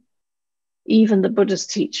anything. Even the Buddha's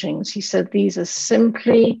teachings, he said, these are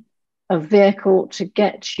simply a vehicle to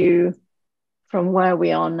get you from where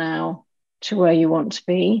we are now to where you want to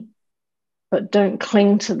be. But don't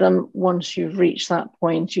cling to them. Once you've reached that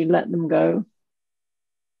point, you let them go.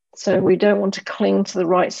 So we don't want to cling to the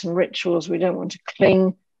rites and rituals. We don't want to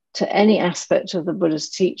cling to any aspect of the Buddha's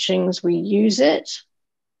teachings. We use it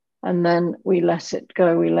and then we let it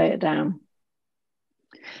go. We lay it down.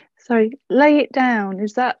 Sorry, lay it down.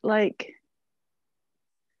 Is that like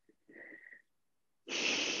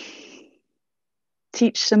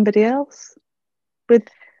teach somebody else with?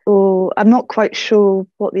 Or I'm not quite sure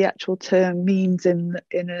what the actual term means in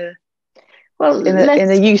a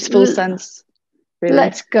useful sense. Really.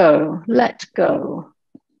 Let go.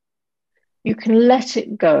 You can let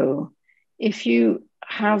it go. If you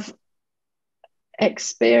have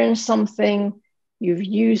experienced something, you've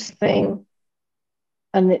used thing,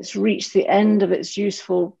 and it's reached the end of its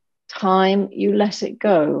useful time, you let it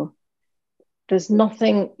go. There's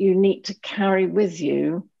nothing you need to carry with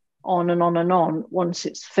you on and on and on once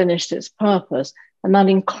it's finished its purpose. And that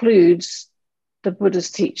includes the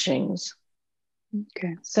Buddha's teachings.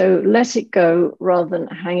 Okay. So let it go rather than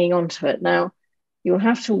hanging on to it. Now, you'll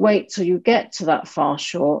have to wait till you get to that far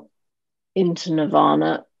shore into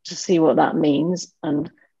nirvana to see what that means.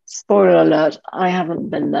 And spoiler alert, I haven't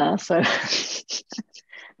been there. So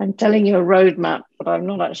I'm telling you a roadmap, but I've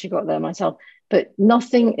not actually got there myself. But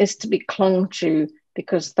nothing is to be clung to,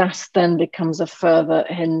 because that then becomes a further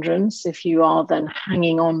hindrance. If you are then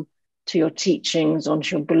hanging on to your teachings,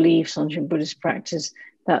 onto your beliefs, onto your Buddhist practice,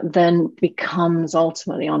 that then becomes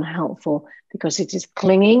ultimately unhelpful, because it is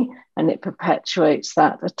clinging and it perpetuates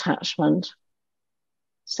that attachment.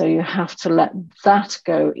 So you have to let that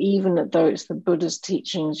go, even though it's the Buddha's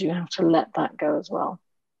teachings, you have to let that go as well.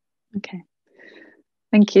 Okay.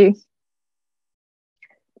 Thank you.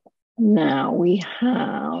 Now we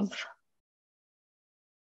have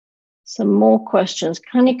some more questions.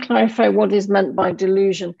 Can you clarify what is meant by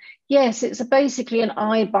delusion? Yes, it's basically an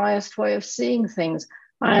I-biased way of seeing things.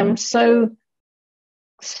 I am so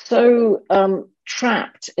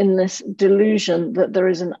trapped in this delusion that there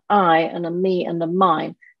is an I and a me and a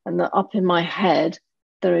mine, and that up in my head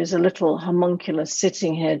there is a little homunculus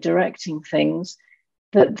sitting here directing things,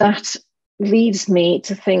 that leads me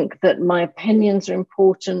to think that my opinions are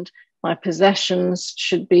important, my possessions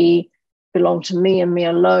should belong to me and me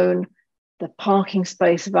alone, the parking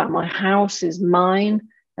space about my house is mine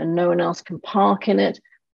and no one else can park in it.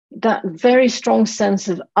 That very strong sense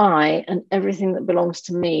of I and everything that belongs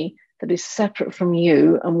to me that is separate from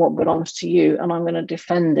you and what belongs to you, and I'm going to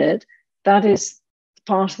defend it, that is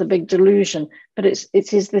part of the big delusion. But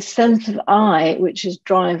it is the sense of I which is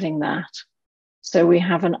driving that. So we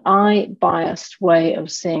have an I-biased way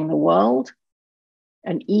of seeing the world,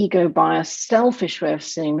 an ego-biased, selfish way of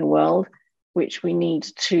seeing the world, which we need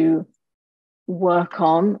to work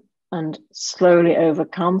on and slowly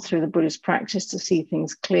overcome through the Buddhist practice to see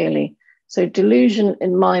things clearly. So delusion,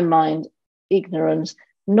 in my mind, ignorance,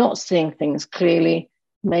 not seeing things clearly,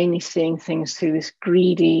 mainly seeing things through this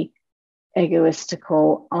greedy,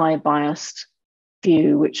 egoistical, I-biased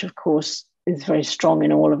view, which of course is very strong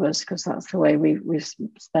in all of us because that's the way we've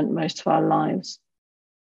spent most of our lives.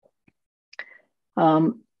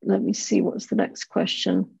 Let me see, what's the next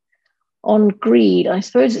question? On greed, I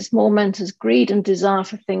suppose it's more meant as greed and desire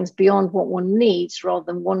for things beyond what one needs rather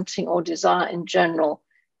than wanting or desire in general.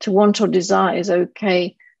 To want or desire is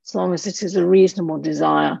okay as long as it is a reasonable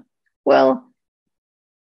desire. Well,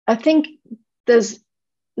 I think there's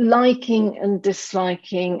liking and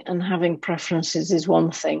disliking and having preferences is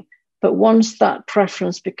one thing. But once that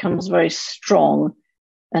preference becomes very strong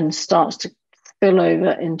and starts to spill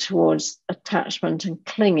over in towards attachment and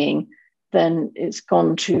clinging, then it's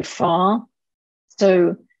gone too far.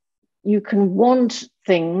 So you can want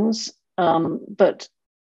things, but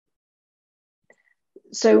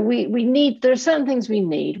so we need, there are certain things we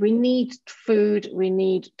need. We need food, we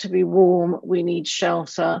need to be warm, we need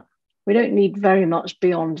shelter. We don't need very much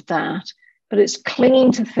beyond that, but it's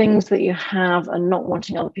clinging to things that you have and not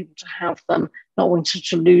wanting other people to have them, not wanting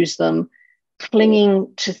to lose them,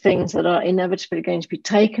 clinging to things that are inevitably going to be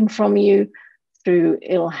taken from you through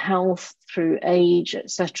ill health, through age,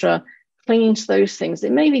 etc., clinging to those things. They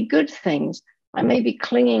may be good things. I may be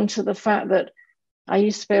clinging to the fact that I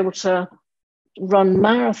used to be able to run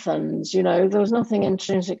marathons. You know, there was nothing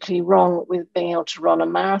intrinsically wrong with being able to run a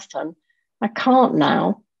marathon. I can't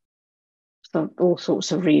now for all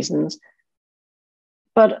sorts of reasons.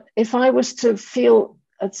 But if I was to feel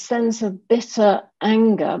a sense of bitter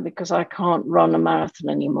anger because I can't run a marathon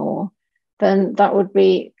anymore, then that would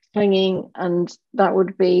be clinging and that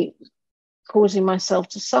would be causing myself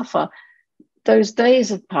to suffer. Those days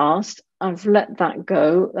have passed. I've let that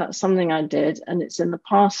go. That's something I did, and it's in the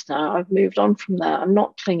past now. I've moved on from there. I'm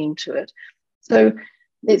not clinging to it. So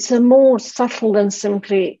it's a more subtle than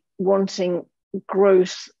simply wanting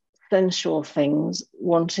gross sensual things,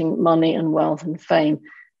 wanting money and wealth and fame.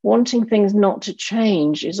 Wanting things not to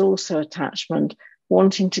change is also attachment.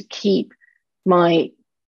 Wanting to keep my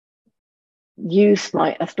youth,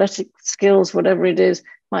 my athletic skills, whatever it is,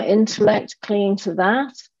 my intellect, clinging to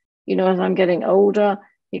that. You know, as I'm getting older,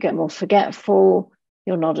 you get more forgetful,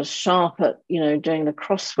 you're not as sharp at, you know, doing the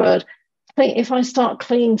crossword. If I start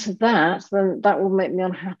clinging to that, then that will make me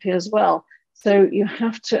unhappy as well. So you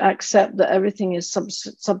have to accept that everything is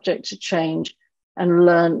subject to change and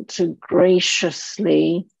learn to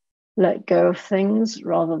graciously let go of things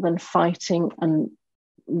rather than fighting and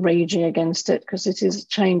raging against it, because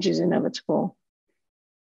change is inevitable.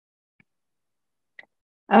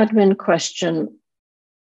 Admin question.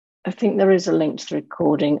 I think there is a link to the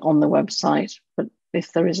recording on the website, but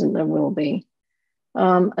if there isn't, there will be.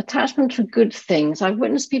 Attachment to good things. I've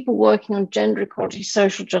witnessed people working on gender equality,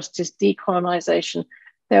 social justice, decolonization.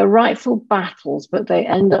 They are rightful battles, but they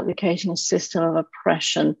end up creating a system of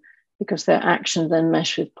oppression because their actions then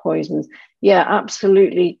mesh with poisons. Yeah,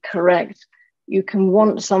 absolutely correct. You can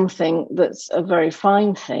want something that's a very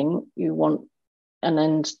fine thing. You want an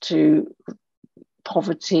end to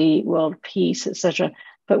poverty, world peace, etc.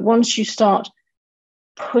 But once you start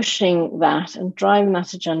pushing that and driving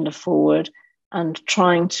that agenda forward and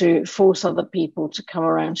trying to force other people to come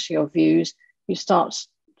around to your views, you start,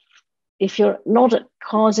 if you're not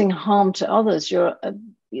causing harm to others, you're at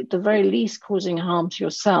the very least causing harm to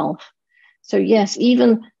yourself. So yes,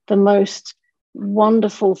 even the most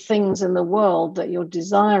wonderful things in the world that you're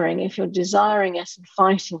desiring, if you're desiring it and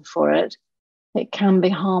fighting for it, it can be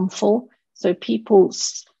harmful. So people,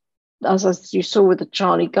 as you saw with the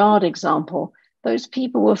Charlie Gard example, those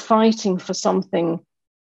people were fighting for something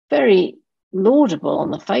very laudable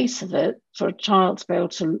on the face of it, for a child to be able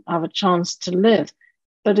to have a chance to live.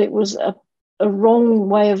 But it was a wrong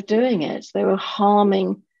way of doing it. They were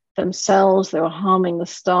harming themselves, they were harming the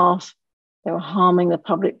staff, they were harming the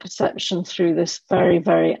public perception through this very,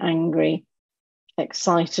 very angry,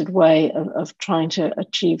 excited way of trying to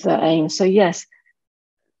achieve their aim. So yes,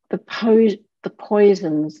 the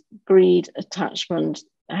poisons, greed, attachment,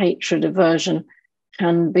 hatred, aversion,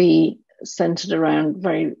 can be centered around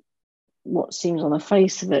what seems on the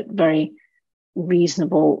face of it, very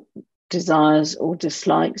reasonable desires or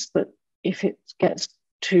dislikes. But if it gets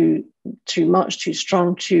too much, too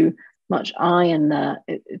strong, too much I in there,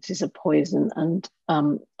 it is a poison and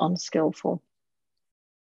unskillful.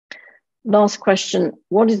 Last question: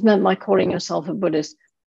 what is meant by calling yourself a Buddhist?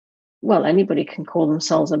 Well, anybody can call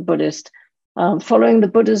themselves a Buddhist, following the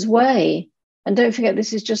Buddha's way. And don't forget,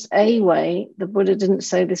 this is just a way. The Buddha didn't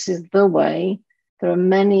say this is the way. There are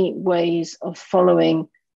many ways of following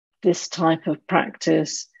this type of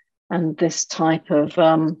practice and this type of,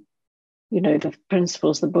 the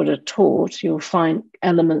principles the Buddha taught. You'll find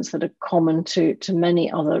elements that are common to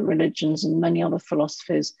many other religions and many other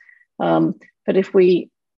philosophies. But if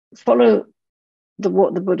we follow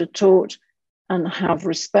what the Buddha taught and have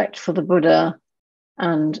respect for the Buddha,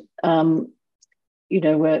 and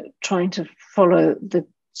we're trying to follow the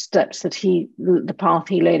steps that the path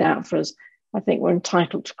he laid out for us, I think we're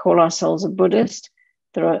entitled to call ourselves a Buddhist.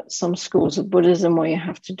 There are some schools of Buddhism where you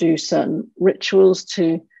have to do certain rituals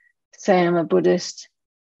to say I'm a Buddhist,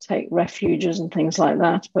 take refuges and things like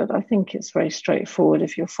that. But I think it's very straightforward.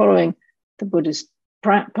 If you're following the Buddhist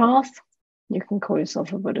path, you can call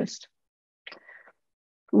yourself a Buddhist.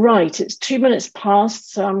 Right, it's 2 minutes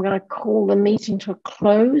past, so I'm going to call the meeting to a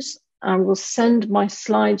close. I will send my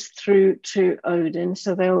slides through to Odin,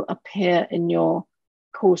 so they'll appear in your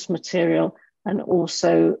course material, and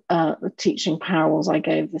also the teaching parables I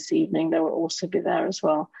gave this evening, they will also be there as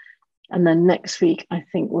well. And then next week, I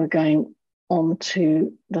think we're going on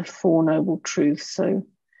to the Four Noble Truths. So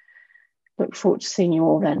look forward to seeing you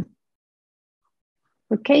all then.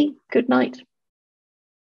 Okay, good night.